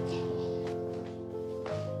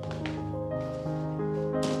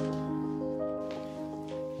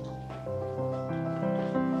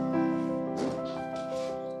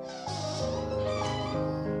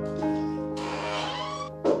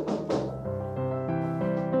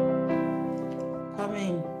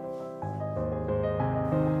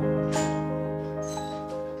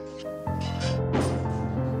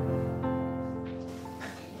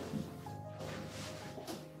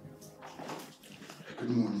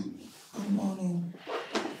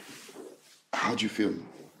 How do you feel?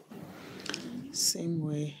 Same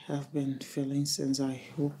way I've been feeling since I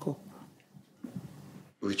woke up.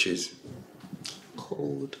 Which is?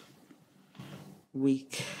 Cold,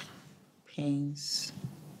 weak, pains.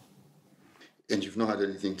 And you've not had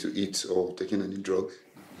anything to eat or taken any drugs?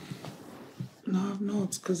 No, I've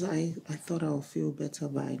not, because I thought I'll feel better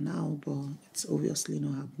by now, but it's obviously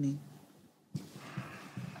not happening.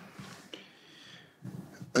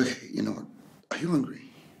 Okay, you know what? Are you hungry?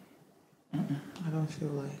 I don't feel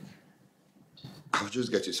like. I'll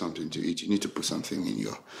just get you something to eat. You need to put something in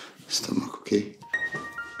your stomach, okay?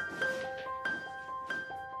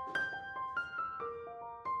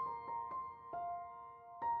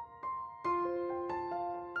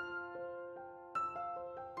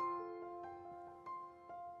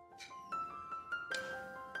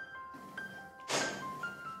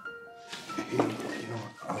 Hey, you know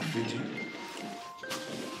what? I'll feed you.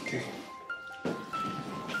 Okay.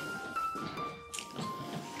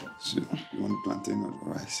 So, you want plantain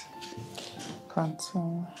or rice?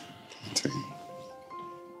 Plantain. Plantain.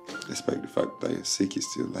 Despite the fact that you're sick, you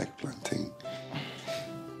still like plantain.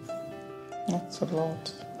 That's a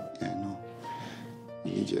lot. Yeah, I know.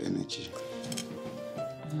 You need your energy.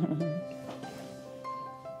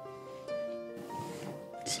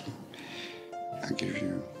 So, I'll give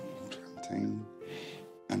you plantain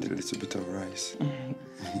and a little bit of rice.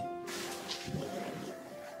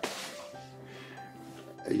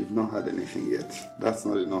 You've not had anything yet. That's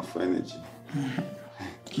not enough for energy.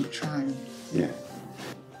 Keep trying. Yeah.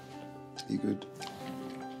 You good?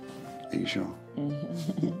 Are you sure?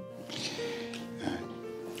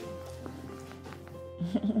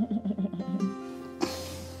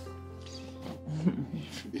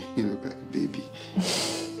 You look like a baby.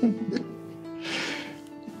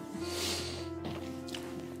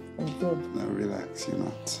 I'm good. Now relax, you're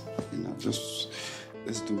not. Just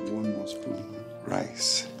let's do one more spoon.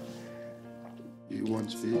 Rice. You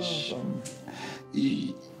want fish?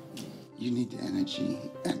 You need energy,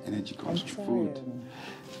 and energy comes from food.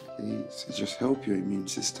 Okay, so just help your immune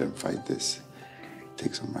system fight this.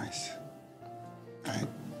 Take some rice. All right?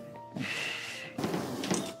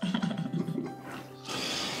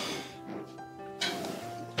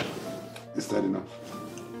 Is that enough?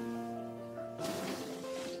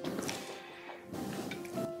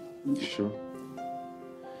 You sure?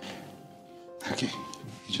 Okay,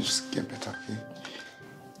 you just get better, okay?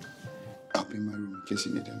 I'll be in my room in case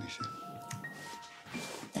you need anything.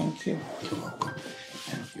 Thank you. You're welcome.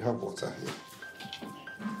 You have water here.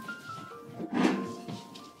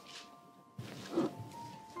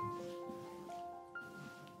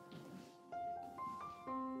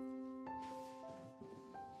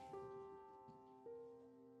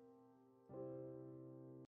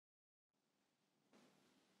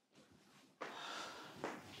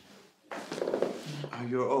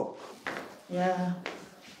 You're up. Yeah.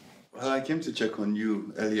 Well, I came to check on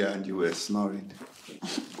you earlier and you were snoring.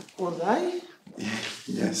 Was I?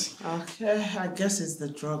 Yes. Okay, I guess it's the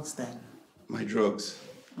drugs then. My drugs?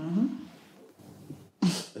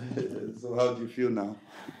 So how do you feel now?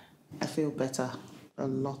 I feel better. A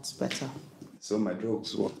lot better. So my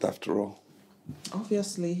drugs worked after all?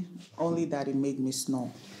 Obviously, only that it made me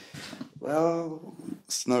snore. Well,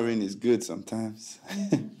 snoring is good sometimes.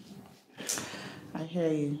 I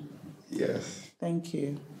hear you. Yes. Thank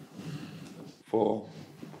you. For?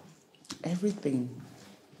 Everything.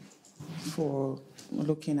 For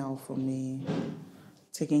looking out for me,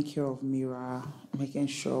 taking care of Mira, making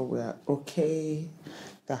sure we're okay,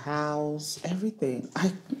 the house, everything.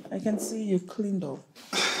 I can see you cleaned up.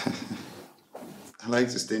 I like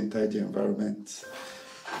to stay in tidy environment.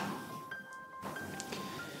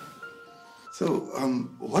 So,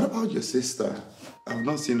 what about your sister? I've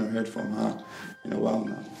not seen or heard from her in a while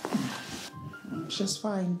now. She's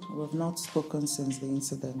fine. We've not spoken since the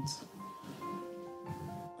incident.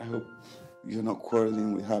 I hope you're not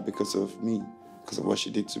quarreling with her because of me, because of what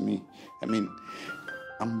she did to me. I mean,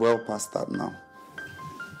 I'm well past that now.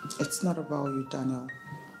 It's not about you, Daniel.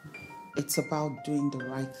 It's about doing the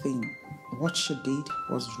right thing. What she did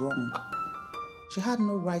was wrong. She had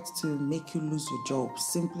no right to make you lose your job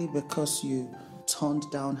simply because you turned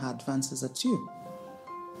down her advances at you.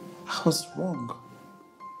 I was wrong.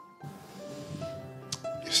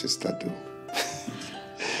 Your sister, though.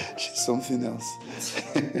 She's something else.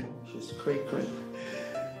 She's cray-cray.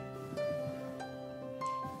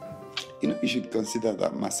 You know, you should consider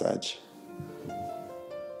that massage.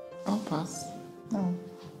 I'll pass. No.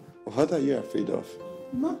 What are you afraid of?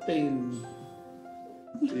 Nothing.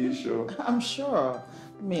 Are you sure? I'm sure.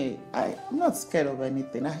 I'm not scared of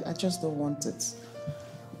anything. I just don't want it.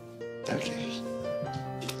 Okay.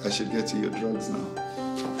 I should get you your drugs now.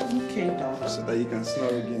 Okay, Doc. So that you can snore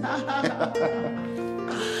again. I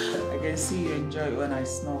can see you enjoy it when I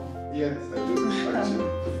snore. Yes, I do, actually.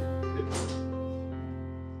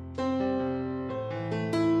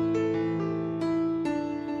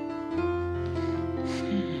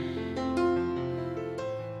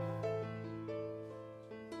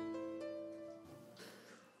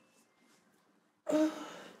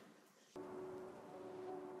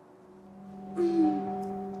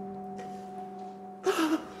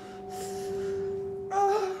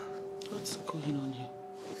 What's going on here?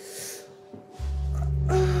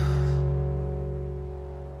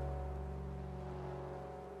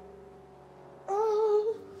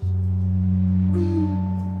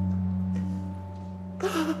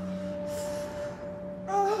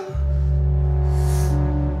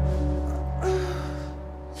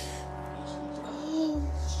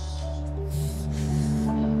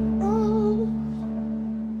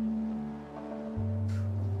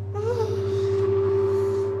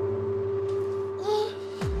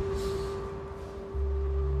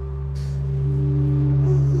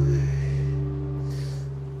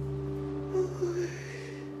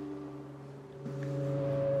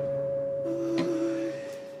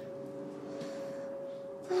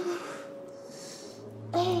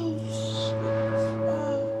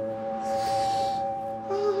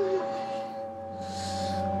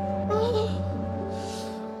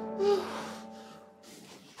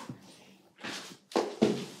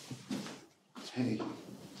 Hey,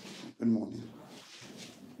 good morning.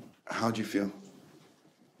 How do you feel?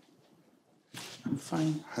 I'm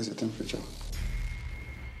fine. How's your temperature?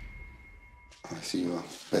 I see you are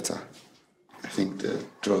better. I think the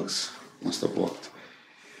drugs must have worked.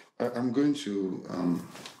 I'm going to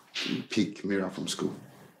pick Mira from school.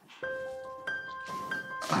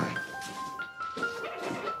 All right.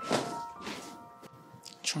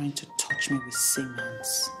 Trying to touch me with same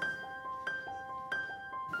hands.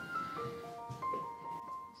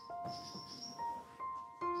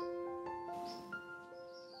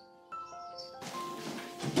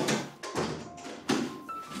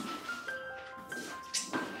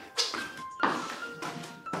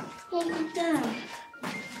 Damn.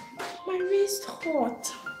 My wrist hot.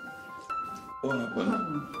 What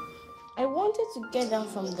happened? I wanted to get down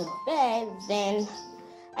from the bed, then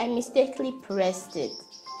I mistakenly pressed it.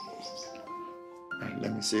 All right,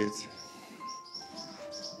 let me see it.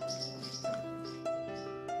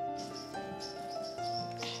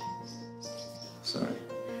 Sorry.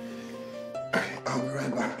 All right, I'll be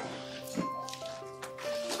right back.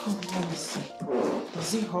 Come, let me see.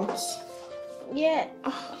 Does it hurt? Yeah.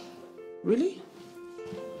 Really?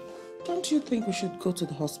 Don't you think we should go to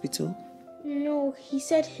the hospital? No, he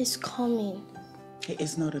said he's coming. He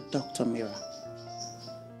is not a doctor, Mira.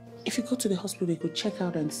 If you go to the hospital, we could check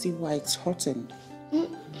out and see why it's hurting.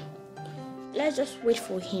 Let's just wait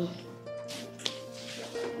for him.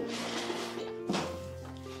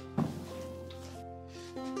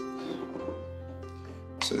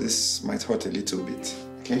 So this might hurt a little bit,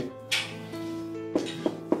 okay?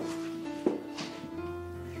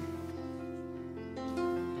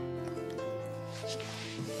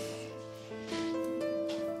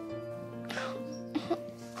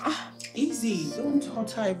 Easy, don't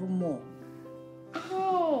hurt her even more.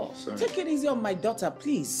 Oh. Sorry. Take it easy on my daughter,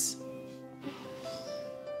 please.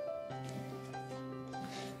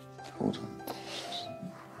 Hold on.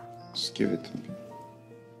 Just give it to me.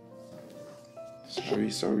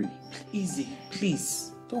 Sorry. Easy,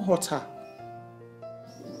 please. Don't hurt her.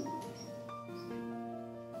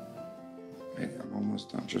 Hey, I'm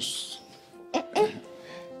almost done. Just...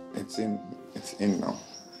 It's in now.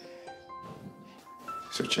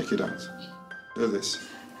 So check it out. Do this.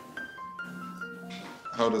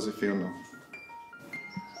 How does it feel now?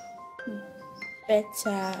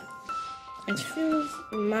 Better. It feels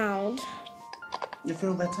mild. You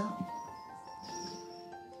feel better?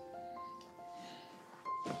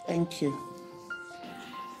 Thank you.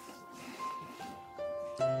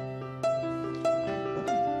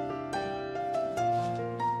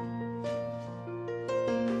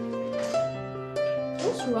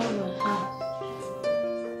 What's wrong with her?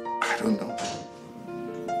 I don't know.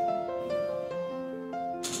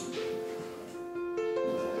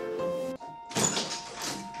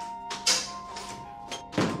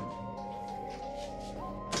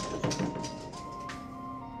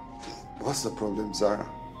 What's the problem, Zara?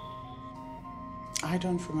 I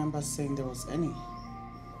don't remember saying there was any.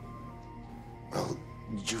 Well,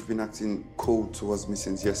 you've been acting cold towards me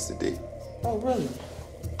since yesterday. Oh, really?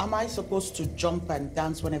 Am I supposed to jump and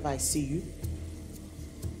dance whenever I see you?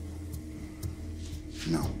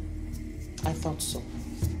 No. I thought so.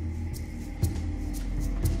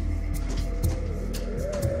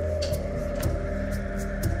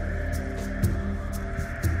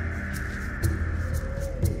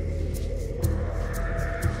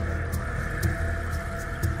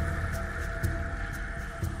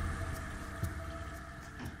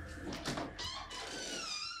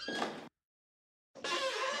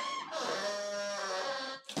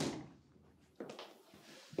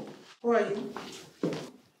 Who are you?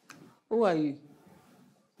 Who are you?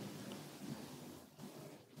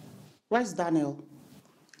 Where's Daniel?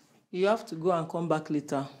 You have to go and come back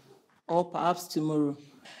later, or perhaps tomorrow,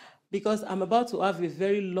 because I'm about to have a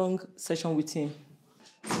very long session with him.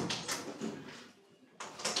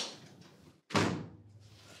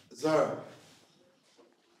 Zara,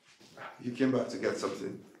 you came back to get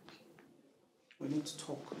something. We need to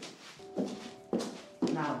talk.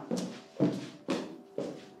 Now.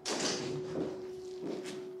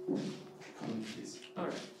 Come in, please. All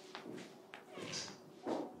right.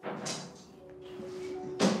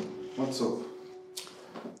 What's up?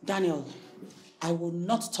 Daniel, I will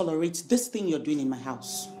not tolerate this thing you're doing in my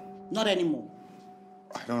house. Not anymore.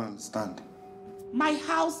 I don't understand. My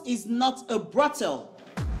house is not a brothel.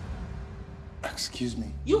 Excuse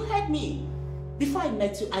me. You heard me. Before I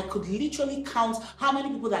met you, I could literally count how many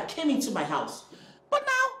people that came into my house. But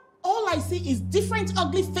now, all I see is different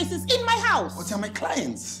ugly faces in my house. But they're my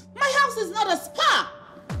clients. My house is not a spa.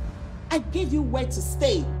 I gave you where to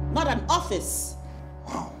stay, not an office.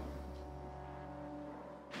 Wow.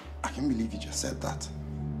 I can't believe you just said that.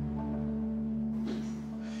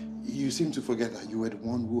 You seem to forget that you were the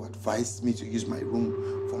one who advised me to use my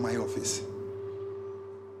room for my office.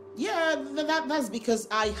 Yeah, that's because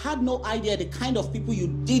I had no idea the kind of people you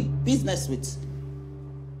did business with.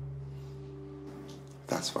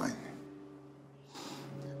 That's fine.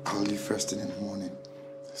 I'll leave first thing in the morning.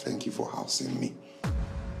 Thank you for housing me.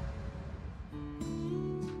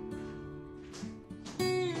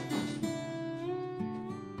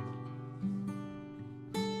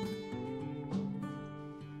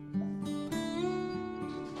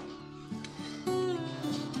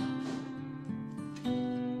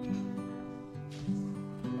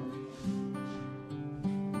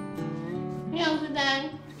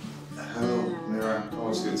 Hello, Mira. How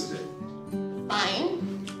was good today?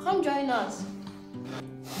 Fine. Come join us.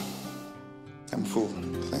 I'm full.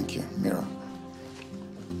 Thank you, Mira.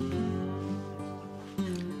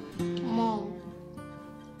 Mom,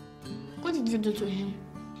 what did you do to him?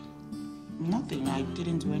 Nothing. I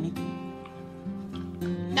didn't do anything.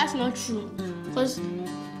 That's not true. Because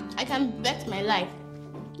I can bet my life.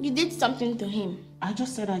 You did something to him. I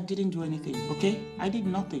just said I didn't do anything, okay? I did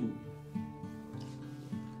nothing.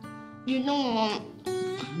 You know, Mom.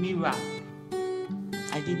 Mira,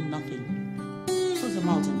 I did nothing. Close your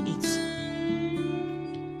mouth and eat.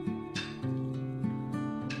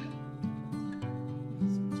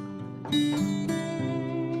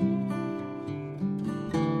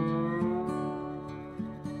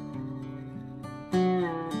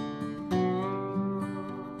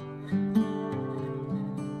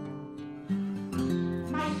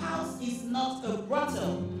 My house is not a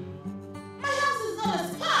brothel. My house is not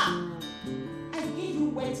a spa. I gave you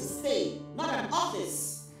where to stay, not an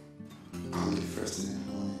office. I'll leave first thing in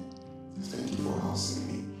the morning. Thank you for housing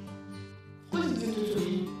me. What did you do to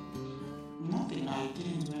him? Nothing. I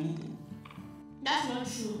didn't do anything. That's not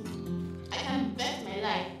true. I can bet my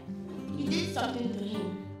life. You did something to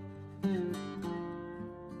him.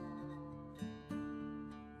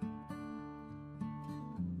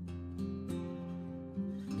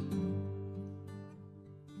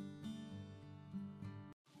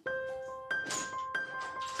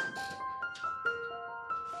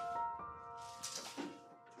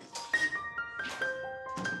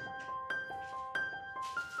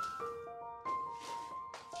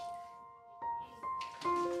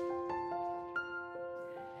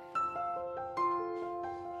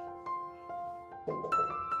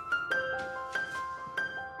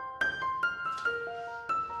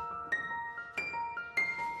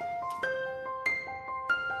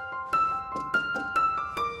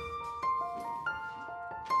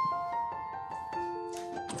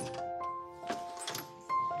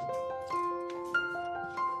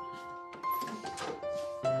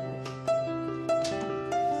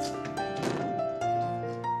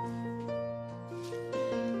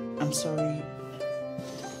 I'm sorry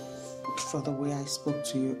for the way I spoke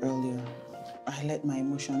to you earlier. I let my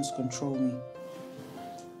emotions control me.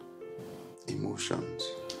 Emotions.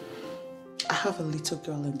 I have a little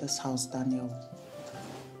girl in this house, Daniel,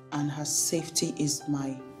 and her safety is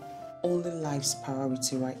my only life's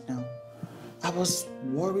priority right now. I was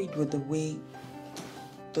worried with the way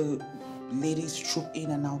the ladies troop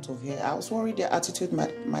in and out of here. I was worried their attitude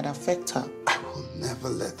might affect her. I will never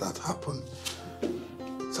let that happen.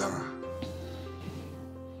 Zara.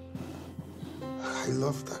 I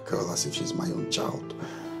love that girl as if she's my own child.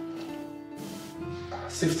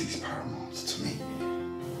 Safety is paramount to me.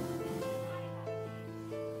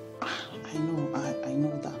 I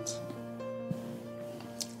know that.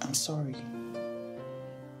 I'm sorry.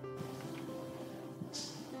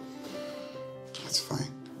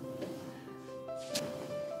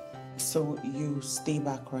 So you stay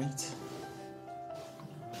back, right?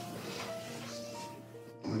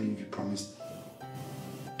 Only if you promise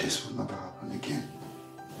this will never happen again.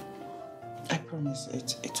 I promise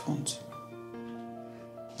it won't.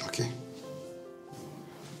 Okay.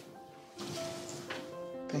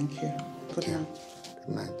 Thank you. Good night.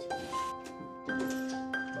 Good night.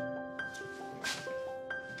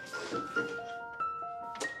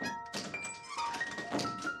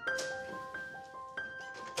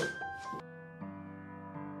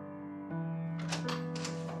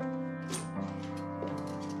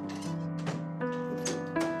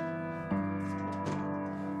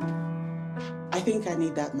 I think I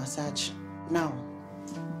need that massage now.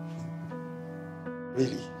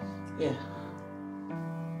 Really? Yeah.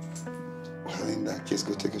 Well, in that case,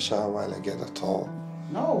 go take a shower while I get a towel.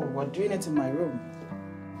 No, we're doing it in my room.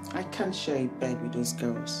 I can't share a bed with those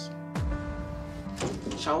girls.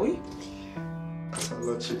 Shall we? So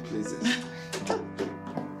Lordship pleases.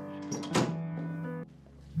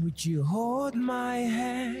 Would you hold my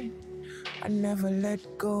hand and never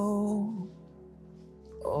let go?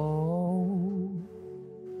 Oh.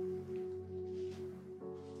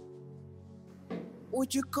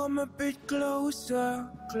 Would you come a bit closer,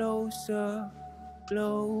 closer,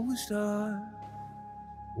 closer?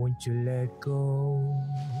 Won't you let go?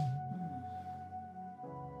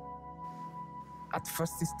 At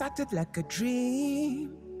first it started like a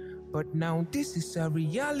dream, but now this is a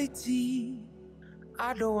reality.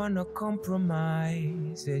 I don't wanna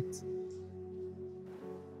compromise it.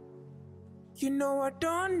 You know I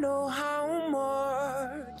don't know how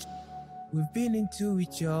much we've been into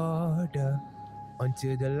each other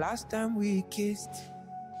until the last time we kissed.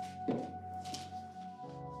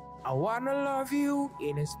 I wanna love you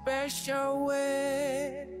in a special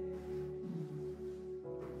way.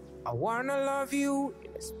 I wanna love you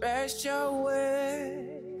in a special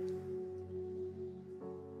way.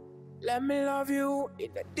 Let me love you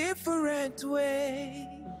in a different way.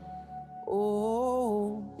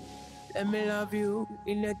 Oh, let me love you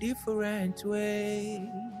in a different way.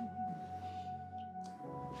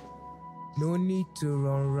 No need to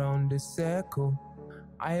run round the circle.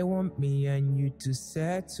 I want me and you to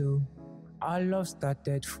settle. Our love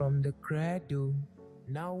started from the cradle.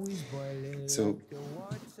 Now it's boiling. So,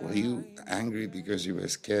 were you angry because you were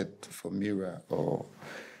scared for Mira, or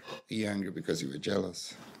were you angry because you were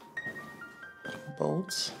jealous?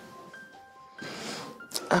 Both.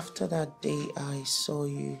 After that day I saw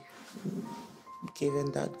you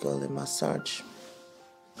giving that girl a massage,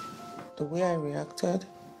 the way I reacted,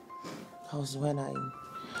 that was when I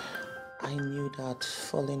knew that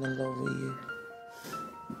falling in love with you.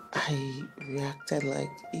 I reacted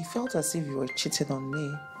like, it felt as if you were cheating on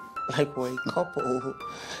me, like we're a couple,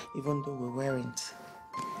 even though we weren't.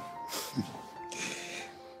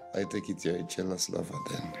 I take it you're a jealous lover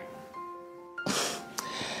then.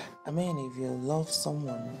 I mean, if you love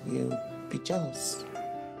someone, you'll be jealous.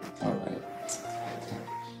 All right.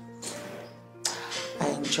 I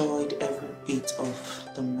enjoyed every bit of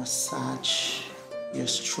the massage. Your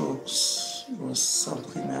strokes was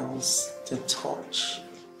something else. The touch.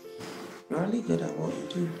 You're really good at what you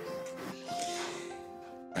do.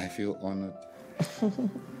 I feel honored.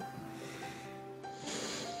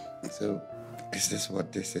 So, is this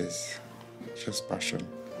what this is? Just passion?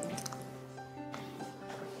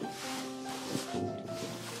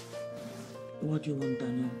 What do you want,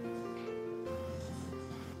 Daniel?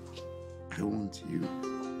 I want you.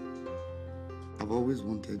 I've always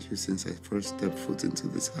wanted you since I first stepped foot into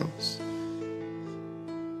this house.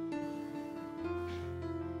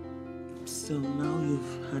 So now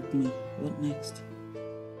you've had me. What next?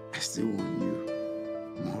 I still want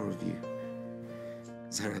you. More of you.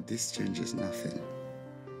 Zara, this changes nothing.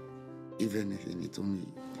 If anything, it only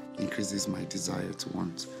increases my desire to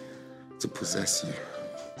want to possess you.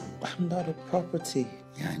 I'm not a property.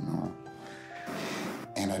 Yeah, I know.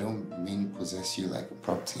 And I don't mean possess you like a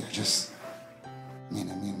property. I just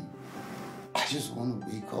want to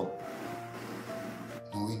wake up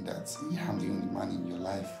knowing that I'm the only man in your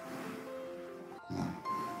life. No.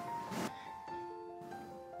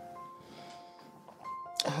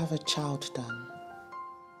 I have a child, Dan.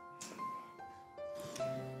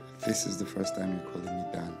 This is the first time you're calling me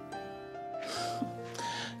Dan.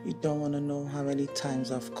 You don't want to know how many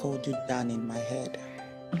times I've called you Dan in my head.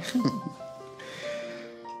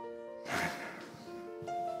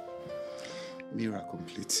 Mira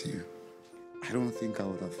completes you. I don't think I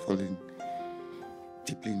would have fallen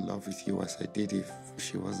deeply in love with you as I did if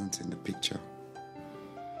she wasn't in the picture.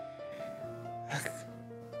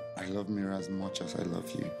 I love Mira as much as I love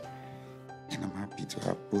you. And I'm happy to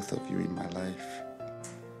have both of you in my life.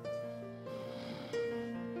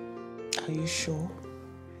 Are you sure?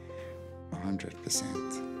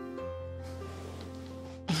 100%.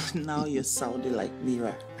 Now you're sounding like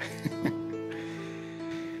Mira.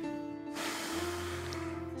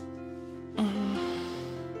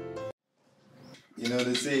 You know,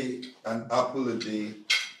 they say an apple a day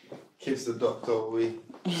keeps the doctor away.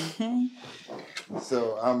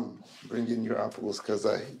 So I'm bringing you apples because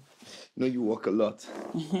I know you walk a lot.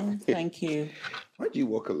 Thank you. Why do you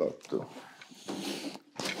walk a lot, though?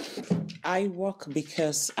 I work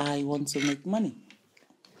because I want to make money.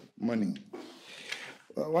 Money?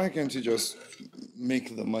 Well, why can't you just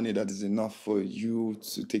make the money that is enough for you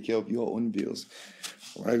to take care of your own bills?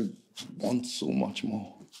 Why want so much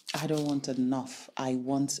more? I don't want enough. I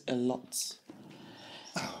want a lot.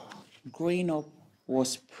 Growing up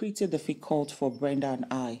was pretty difficult for Brenda and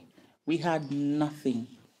I. We had nothing.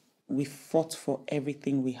 We fought for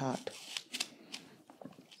everything we had.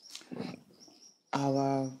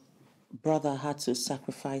 Our brother had to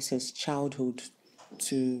sacrifice his childhood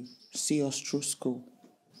to see us through school.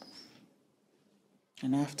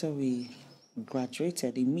 And after we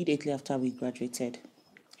graduated, immediately after we graduated,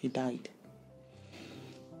 he died.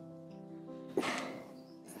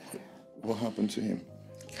 What happened to him?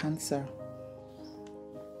 Cancer.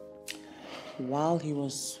 While he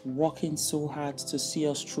was working so hard to see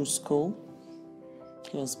us through school,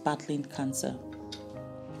 he was battling cancer.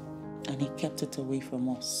 And he kept it away from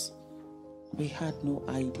us. We had no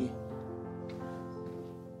idea.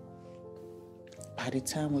 By the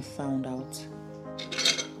time we found out,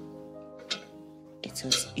 it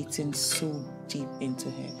was eaten so deep into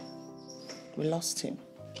him. We lost him.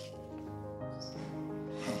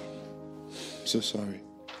 So sorry.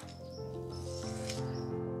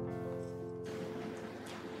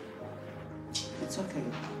 It's okay.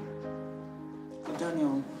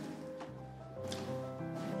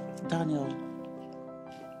 Daniel,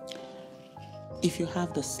 if you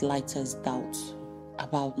have the slightest doubt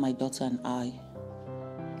about my daughter and I,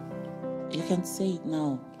 you can say it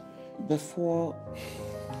now, before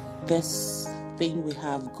this thing we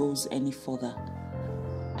have goes any further.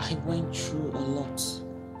 I went through a lot.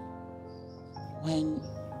 When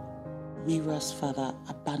Mira's father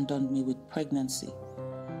abandoned me with pregnancy,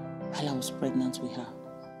 while I was pregnant with her,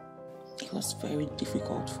 it was very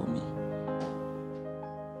difficult for me.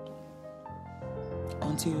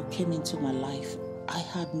 Until you came into my life, I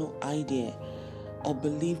had no idea or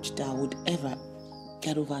believed that I would ever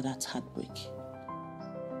get over that heartbreak.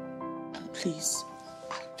 And please,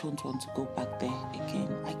 I don't want to go back there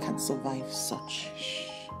again. I can't survive such.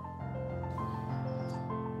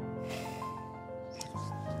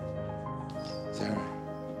 Sarah,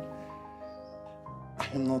 I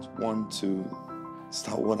am not one to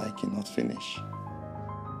start what I cannot finish.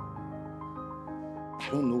 I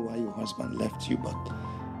don't know why your husband left you, but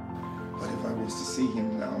if I was to see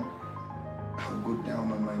him now, I'll go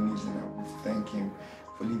down on my knees and I will thank him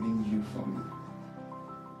for leaving you for me.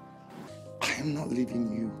 I am not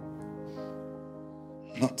leaving you.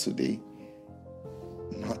 Not today,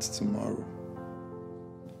 not tomorrow,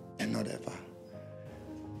 and not ever.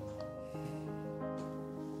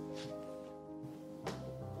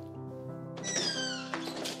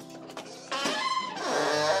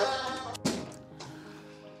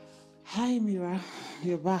 Hi, Mira.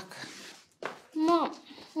 You're back. Mom,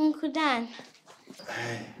 Uncle Dan.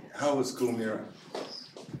 Hey, how was school, Mira?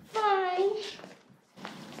 Fine.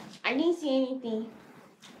 I didn't see anything.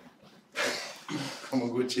 Come on,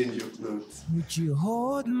 go change your clothes. Would you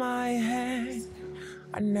hold my hand?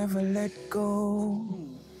 I never let go.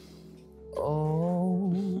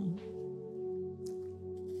 Oh.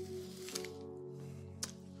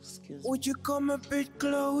 Excuse me. Would you come a bit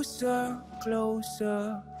closer,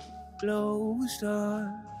 closer,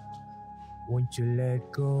 closer? Won't you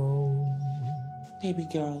let go? Baby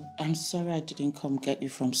girl, I'm sorry I didn't come get you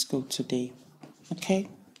from school today. Okay?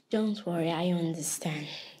 Don't worry, I understand.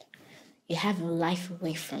 You have a life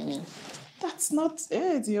away from me. That's not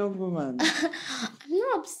it, young woman. I'm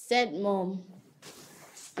not upset, Mom.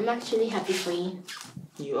 I'm actually happy for you.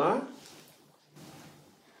 You are?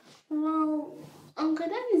 Well, Uncle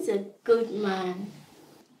Dan is a good man.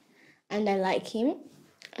 And I like him.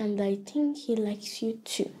 And I think he likes you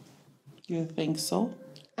too. You think so?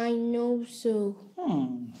 I know so.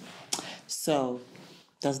 So,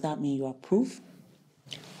 does that mean you approve?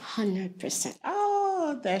 100%.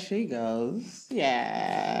 Oh, there she goes.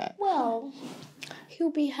 Yeah. Well,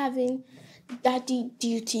 he'll be having daddy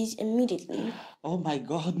duties immediately. Oh my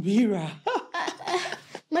God, Mira.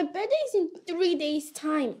 My birthday is in 3 days'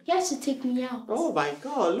 time. He has to take me out. Oh my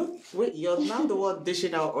God, look, wait, you're now the one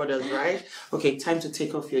dishing out orders, right? Okay, time to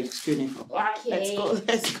take off your uniform. Okay.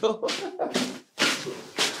 Let's go.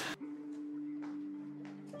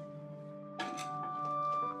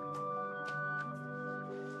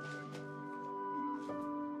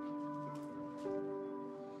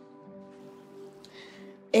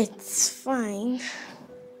 It's fine.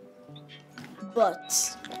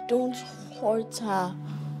 But don't hurt her,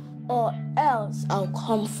 or else I'll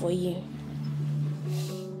come for you.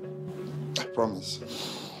 I promise.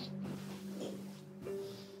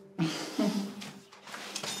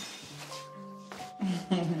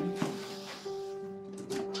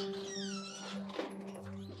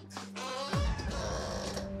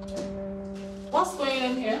 What's going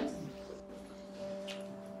on here?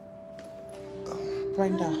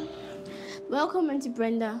 Brenda. Welcome, Auntie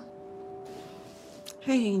Brenda.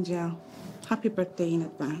 Hey, Angel. Happy birthday in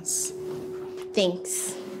advance.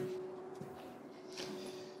 Thanks.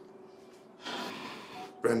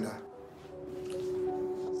 Brenda.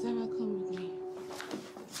 Sarah, come with me.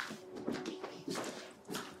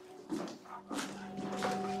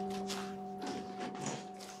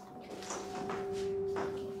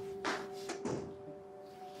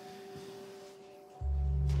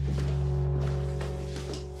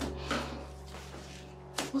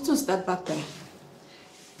 What was that back there?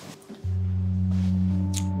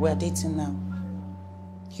 We're dating now.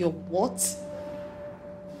 Your what?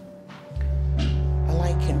 I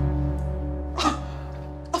like him.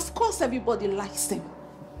 Of course everybody likes him.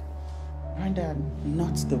 Brenda,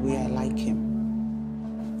 not the way I like him.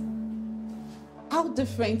 How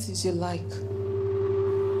different is your like?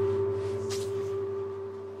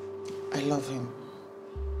 I love him.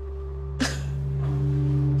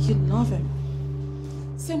 You love him.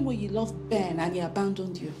 Same way you love Ben and he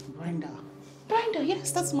abandoned you. Brenda. Brenda,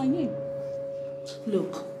 yes, that's my name.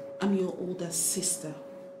 Look, I'm your older sister,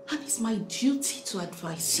 and it's my duty to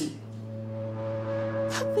advise you.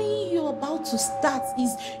 That thing you're about to start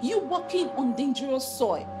is you walking on dangerous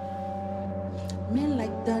soil. Men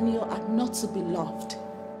like Daniel are not to be loved.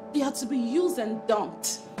 They are to be used and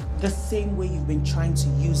dumped. The same way you've been trying to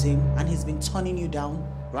use him and he's been turning you down,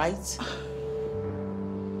 right?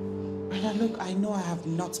 Brenda, look, I know I have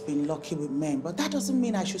not been lucky with men, but that doesn't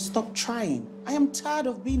mean I should stop trying. I am tired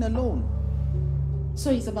of being alone.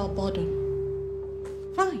 So it's about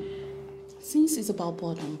boredom. Fine. Since it's about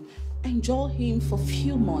boredom, enjoy him for a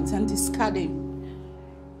few months and discard him.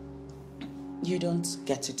 You don't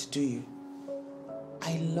get it, do you?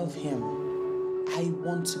 I love him. I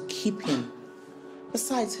want to keep him.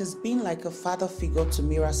 Besides, he's been like a father figure to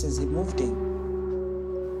Mira since he moved in.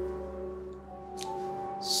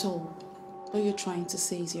 So, what you're trying to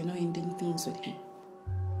say is you're not ending things with him?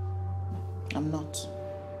 I'm not.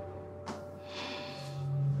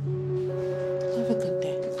 Have a good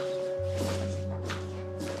day.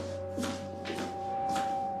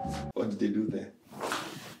 What did they do there?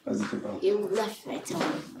 What's it about? You left it on.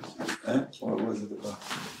 What was it about?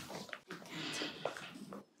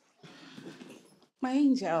 My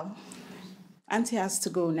angel, Auntie has to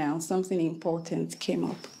go now. Something important came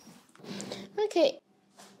up. Okay.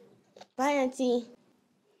 Bye, Auntie.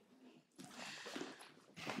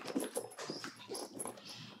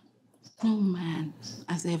 No man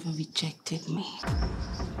has ever rejected me.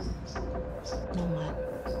 No man.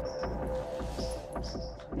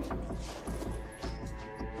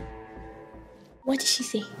 What did she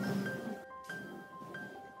say?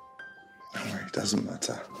 Don't worry, it doesn't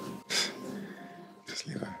matter. Just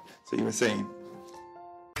leave her. So you were saying?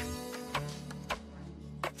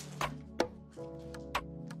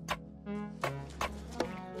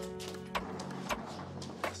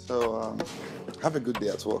 So, have a good day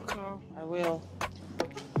at work. Oh, I will.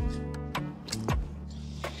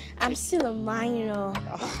 I'm still a minor.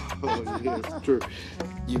 Oh, yes, true.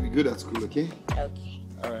 You'll be good at school, okay? Okay.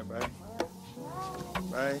 All right, bye.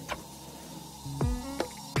 Bye.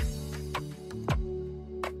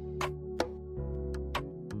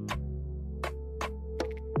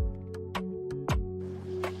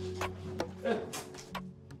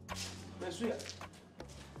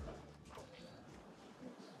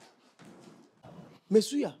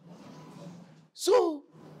 Mesuya, so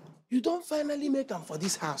you don't finally make am for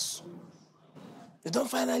this house. You don't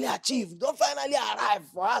finally achieve, you don't finally arrive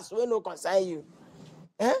for us when no concern you.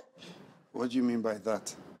 Eh? What do you mean by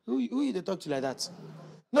that? Who you they talk to like that?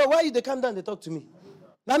 No, why you they come down they talk to me?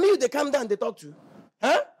 Now me you they come down they talk to?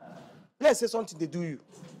 Huh? Let's say something they do you.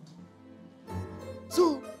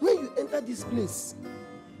 So when you enter this place,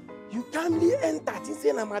 you calmly enter, think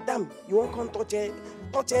say na madam, you won't come touch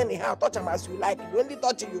touch anyhow, touch them as you like. You only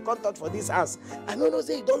touch it, you can't touch for this house. I know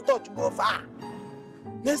say you don't touch, go far.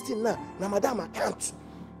 Next thing now, madam account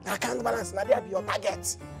balance, now there be your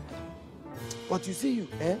target. But you see you,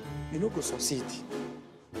 you no go succeed.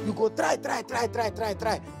 You go try.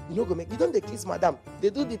 You no go make. You don't dey kiss madam. They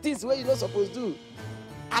do the things where you not supposed to do.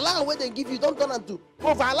 Allow what they give you, don't turn them to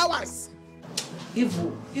over allowance.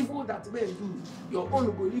 Evil that men do, your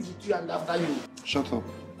own will live with you and after you. Shut up.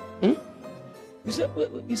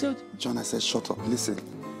 You said? John, I said shut up. Listen.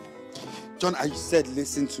 John, I said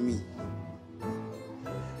listen to me.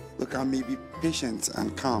 Look, I may be patient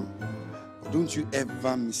and calm, but don't you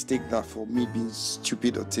ever mistake that for me being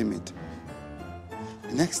stupid or timid.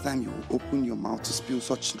 The next time you will open your mouth to spill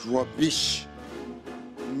such rubbish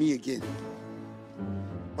on me again,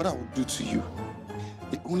 what I will do to you,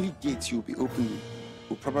 the only gate you'll be opening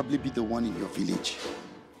will probably be the one in your village.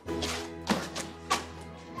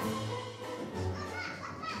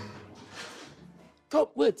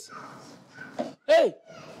 Stop, wait. Hey!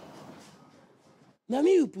 Now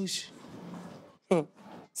me you push.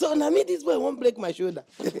 So now me this boy won't break my shoulder.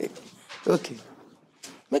 Okay.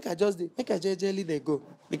 Make a jelly they go.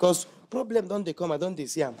 Because problem don't they come, I don't they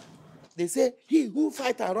see him. They say, he who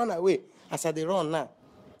fight and run away, as I they run now.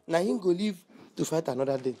 Now him go live to fight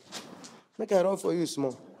another day. Make I run for you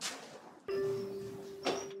small.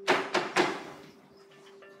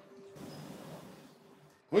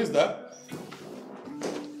 Who is that?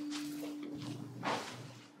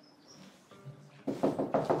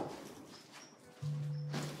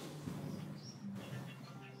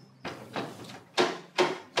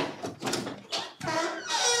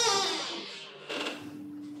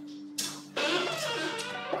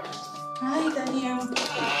 Hi, Daniel.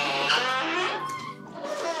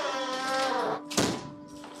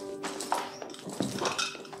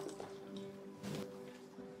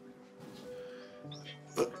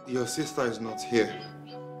 Your sister is not here.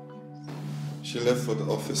 She left for the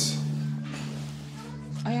office.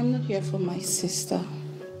 I am not here for my sister.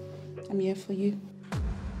 I'm here for you.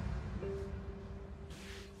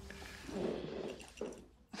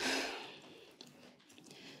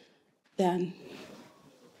 Dan,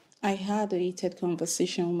 I had a heated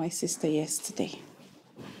conversation with my sister yesterday.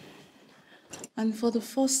 And for the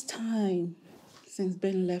first time since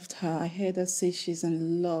Ben left her, I heard her say she's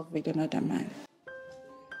in love with another man.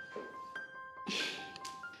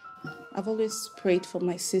 I've always prayed for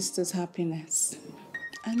my sister's happiness.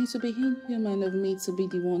 And it would be inhuman of me to be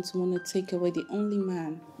the one to want to take away the only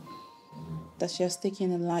man that she has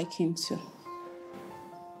taken a liking to.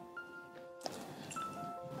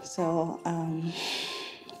 So, I'm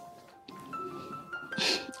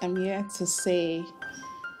here to say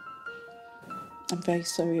I'm very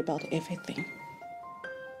sorry about everything.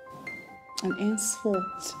 And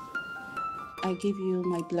henceforth, I give you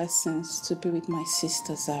my blessings to be with my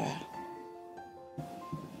sister Zara.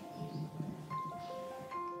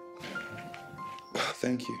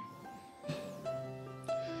 Thank you.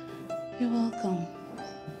 You're welcome.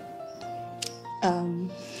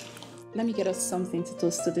 Let me get us something to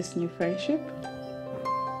toast to this new friendship.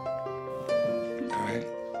 All right.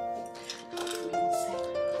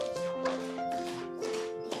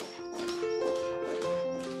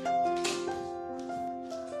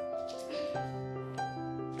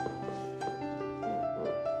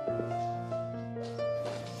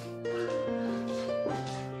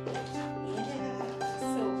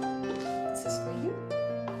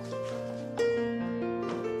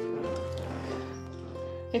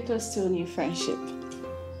 It was still a new friendship.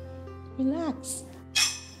 Relax.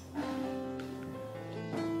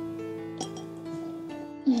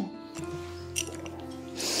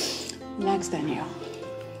 Relax, Daniel.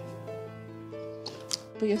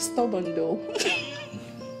 But you're stubborn though.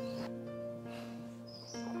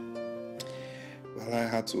 Well, I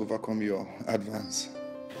had to overcome your advance.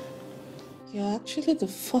 You're actually the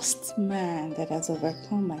first man that has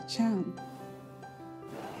overcome my charm.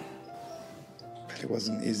 It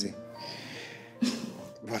wasn't easy,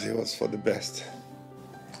 but it was for the best.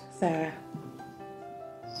 Sarah.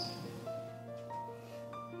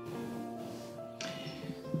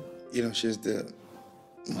 You know, she's the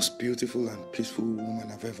most beautiful and peaceful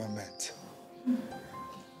woman I've ever met.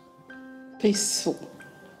 Peaceful.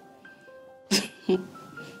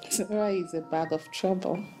 Sarah is a bag of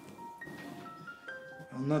trouble.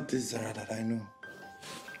 I'm not this Zara that I know.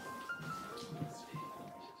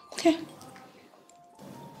 Okay.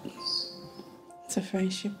 It's a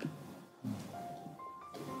friendship.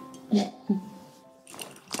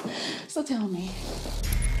 So tell me.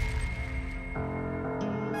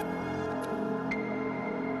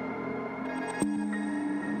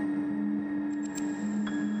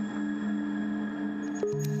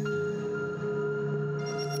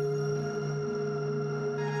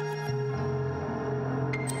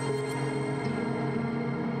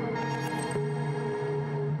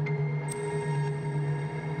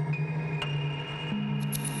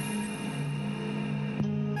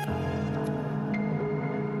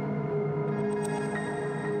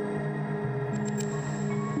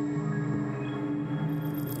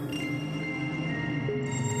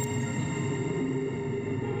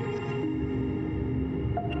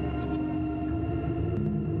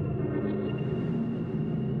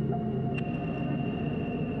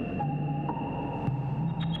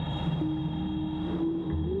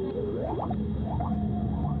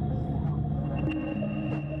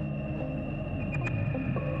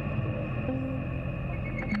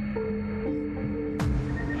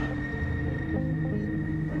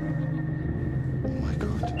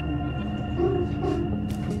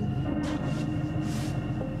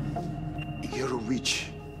 you're a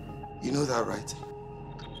witch. You know that, right?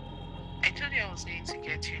 I told you I was going to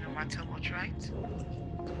get you no matter what, right?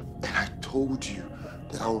 And I told you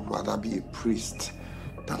that I would rather be a priest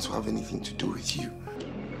than to have anything to do with you.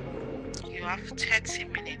 You have 30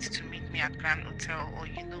 minutes to meet me at Grand Hotel, or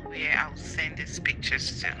you know where I'll send these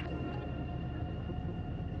pictures to.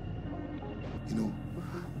 You know,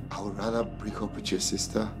 I would rather break up with your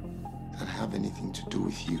sister than have anything to do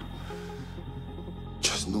with you.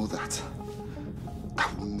 Just know that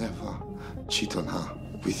I will never cheat on her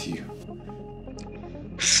with you.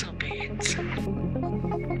 So be it.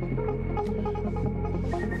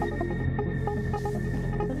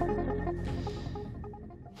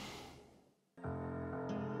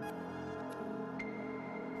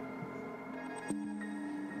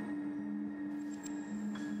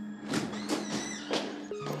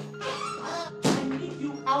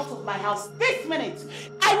 Out of my house this minute.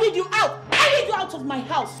 I need you out. I need you out of my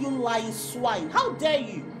house, you lying swine. How dare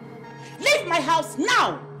you? Leave my house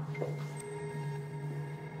now.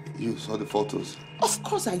 You saw the photos? Of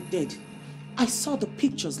course I did. I saw the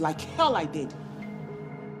pictures like hell I did.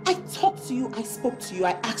 I talked to you, I spoke to you,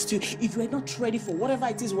 I asked you if you were not ready for whatever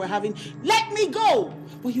it is we're having, let me go.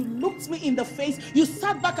 But you looked me in the face, you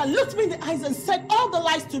sat back and looked me in the eyes and said all the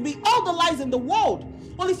lies to me, all the lies in the world.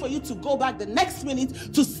 Only for you to go back the next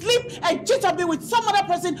minute to sleep and cheat on me with some other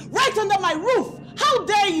person right under my roof. How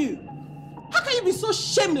dare you? How can you be so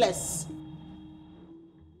shameless?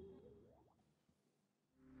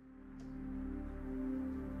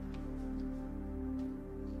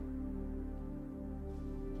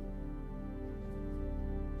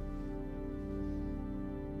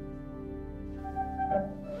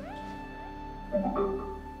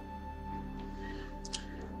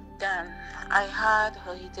 Dan, I had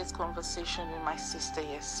a heated conversation with my sister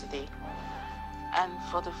yesterday, and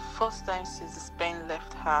for the first time since this pain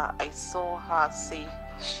left her, I saw her say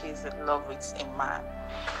she's in love with a man.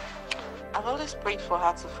 I've always prayed for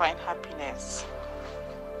her to find happiness,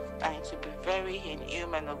 and it would be very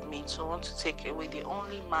inhuman of me to want to take away the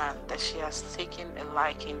only man that she has taken a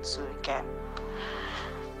liking to again.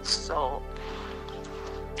 So,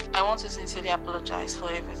 I want to sincerely apologize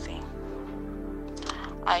for everything.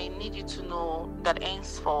 I need you to know that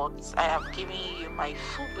henceforth I have given you my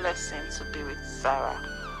full blessing to be with Sarah.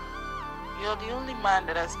 You're the only man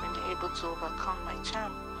that has been able to overcome my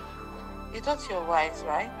charm. You thought you're wise,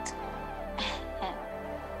 right?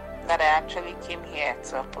 That I actually came here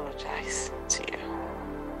to apologize to you.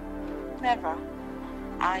 Never.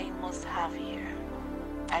 I must have you.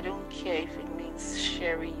 I don't care if it means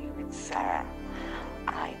sharing you with Sarah.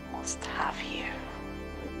 I must have you.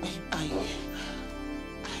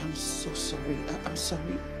 I'm so sorry. I'm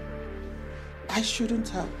sorry. I shouldn't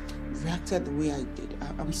have reacted the way I did.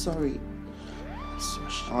 I'm sorry. I'm so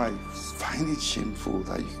sorry. I find it shameful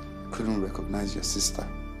that you couldn't recognize your sister.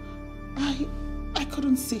 I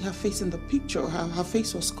couldn't see her face in the picture. Her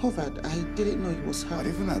face was covered. I didn't know it was her. But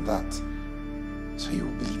even at that, so you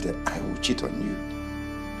believe that I will cheat on you?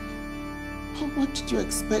 What did you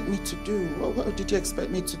expect me to do? What did you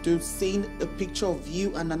expect me to do? Seeing a picture of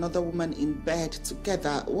you and another woman in bed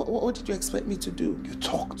together. What did you expect me to do? You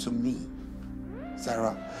talk to me.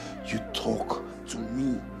 Sarah, you talk to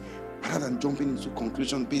me. Rather than jumping into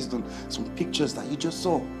conclusions based on some pictures that you just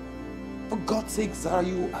saw. For God's sake, Sarah,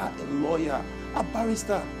 you are a lawyer, a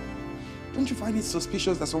barrister. Don't you find it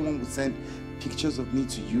suspicious that someone would send pictures of me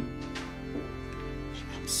to you?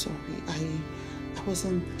 I'm sorry. I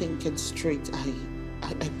wasn't thinking straight.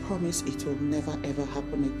 I promise it will never ever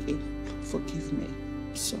happen again. Forgive me.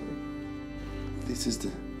 I'm sorry. This is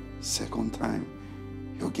the second time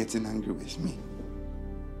you're getting angry with me.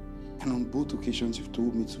 And on both occasions you've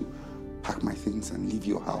told me to pack my things and leave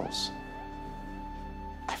your house.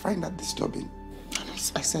 I find that disturbing.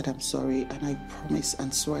 I said I'm sorry, and I promise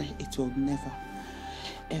and swear it will never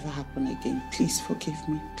ever happen again. Please forgive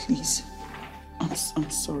me, please. I'm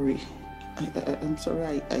sorry. I'm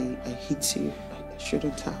sorry I hit you. I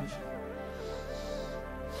shouldn't have.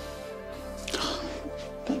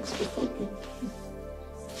 Thanks for forgiving me.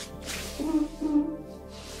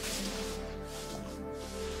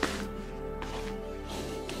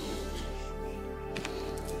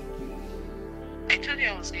 I told you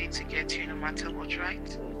I was going to get you no matter what,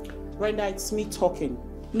 right? Brenda, it's me talking.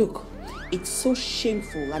 Look, it's so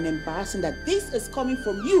shameful and embarrassing that this is coming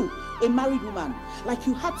from you, a married woman. Like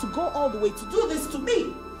you had to go all the way to do this to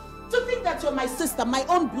me. To think that you're my sister, my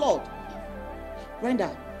own blood.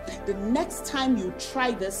 Brenda, the next time you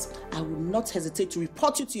try this, I will not hesitate to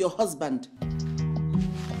report you to your husband.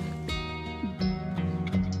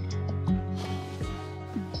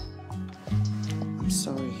 I'm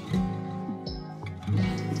sorry. Good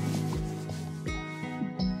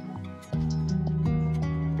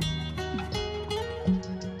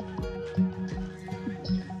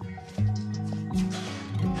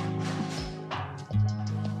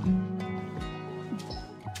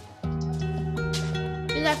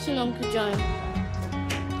afternoon, Uncle John.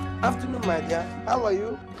 Afternoon, my dear. How are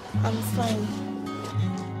you? I'm fine.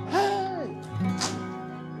 Hey!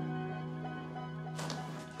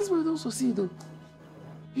 This boy don't succeed, though.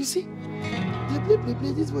 You see? Play.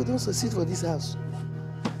 This boy don't succeed for this house.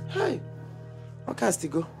 Hey! How cast it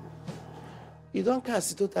go? You don't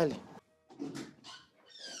cast it totally.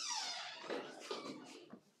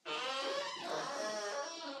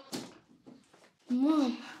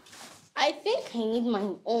 Mom, I think I need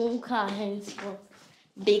my own car henceforth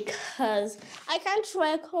because I can't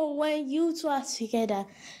track home when you two are together,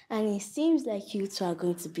 and it seems like you two are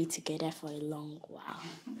going to be together for a long while.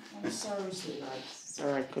 I'm sorry, sweetheart.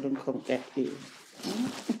 Sorry I couldn't come get you.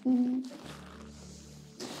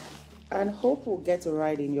 And hope we'll get a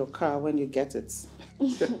ride in your car when you get it.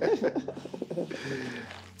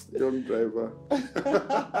 Young driver.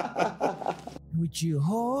 Would you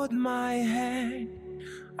hold my hand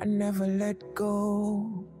and never let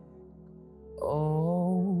go?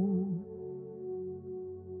 Oh,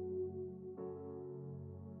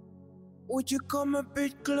 would you come a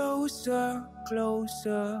bit closer,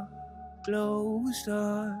 closer,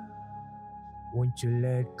 closer? Won't you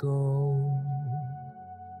let go?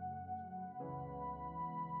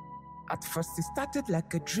 At first it started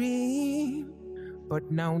like a dream, but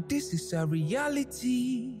now this is a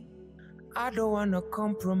reality. I don't wanna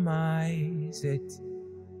compromise it.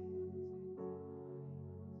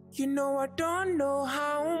 You know I don't know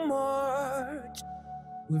how much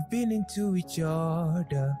we've been into each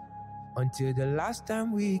other until the last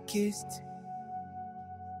time we kissed.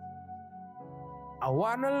 I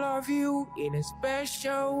wanna love you in a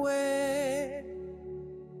special way.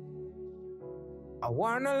 I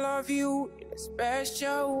wanna love you in a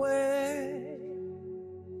special way.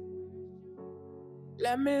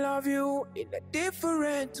 Let me love you in a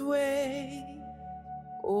different way.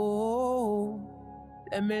 Oh,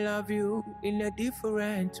 let me love you in a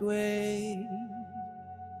different way.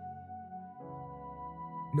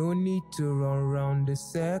 No need to run round the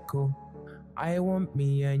circle. I want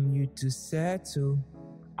me and you to settle.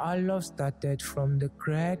 Our love started from the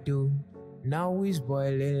cradle. Now it's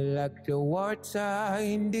boiling like the water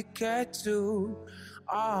in the kettle.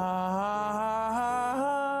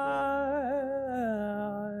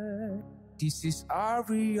 This is our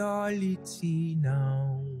reality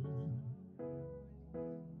now.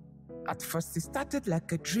 At first it started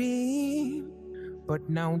like a dream, but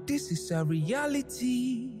now this is a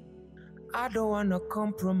reality. I don't wanna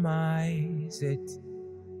compromise it.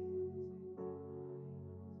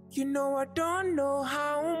 You know I don't know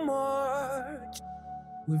how much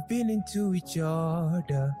we've been into each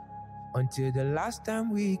other until the last time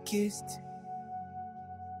we kissed.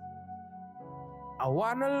 I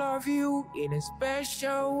wanna love you in a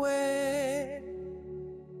special way.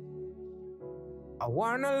 I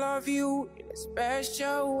wanna love you in a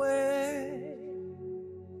special way.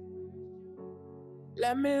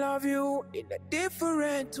 Let me love you in a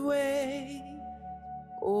different way.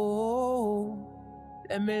 Oh,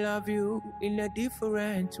 let me love you in a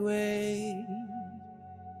different way.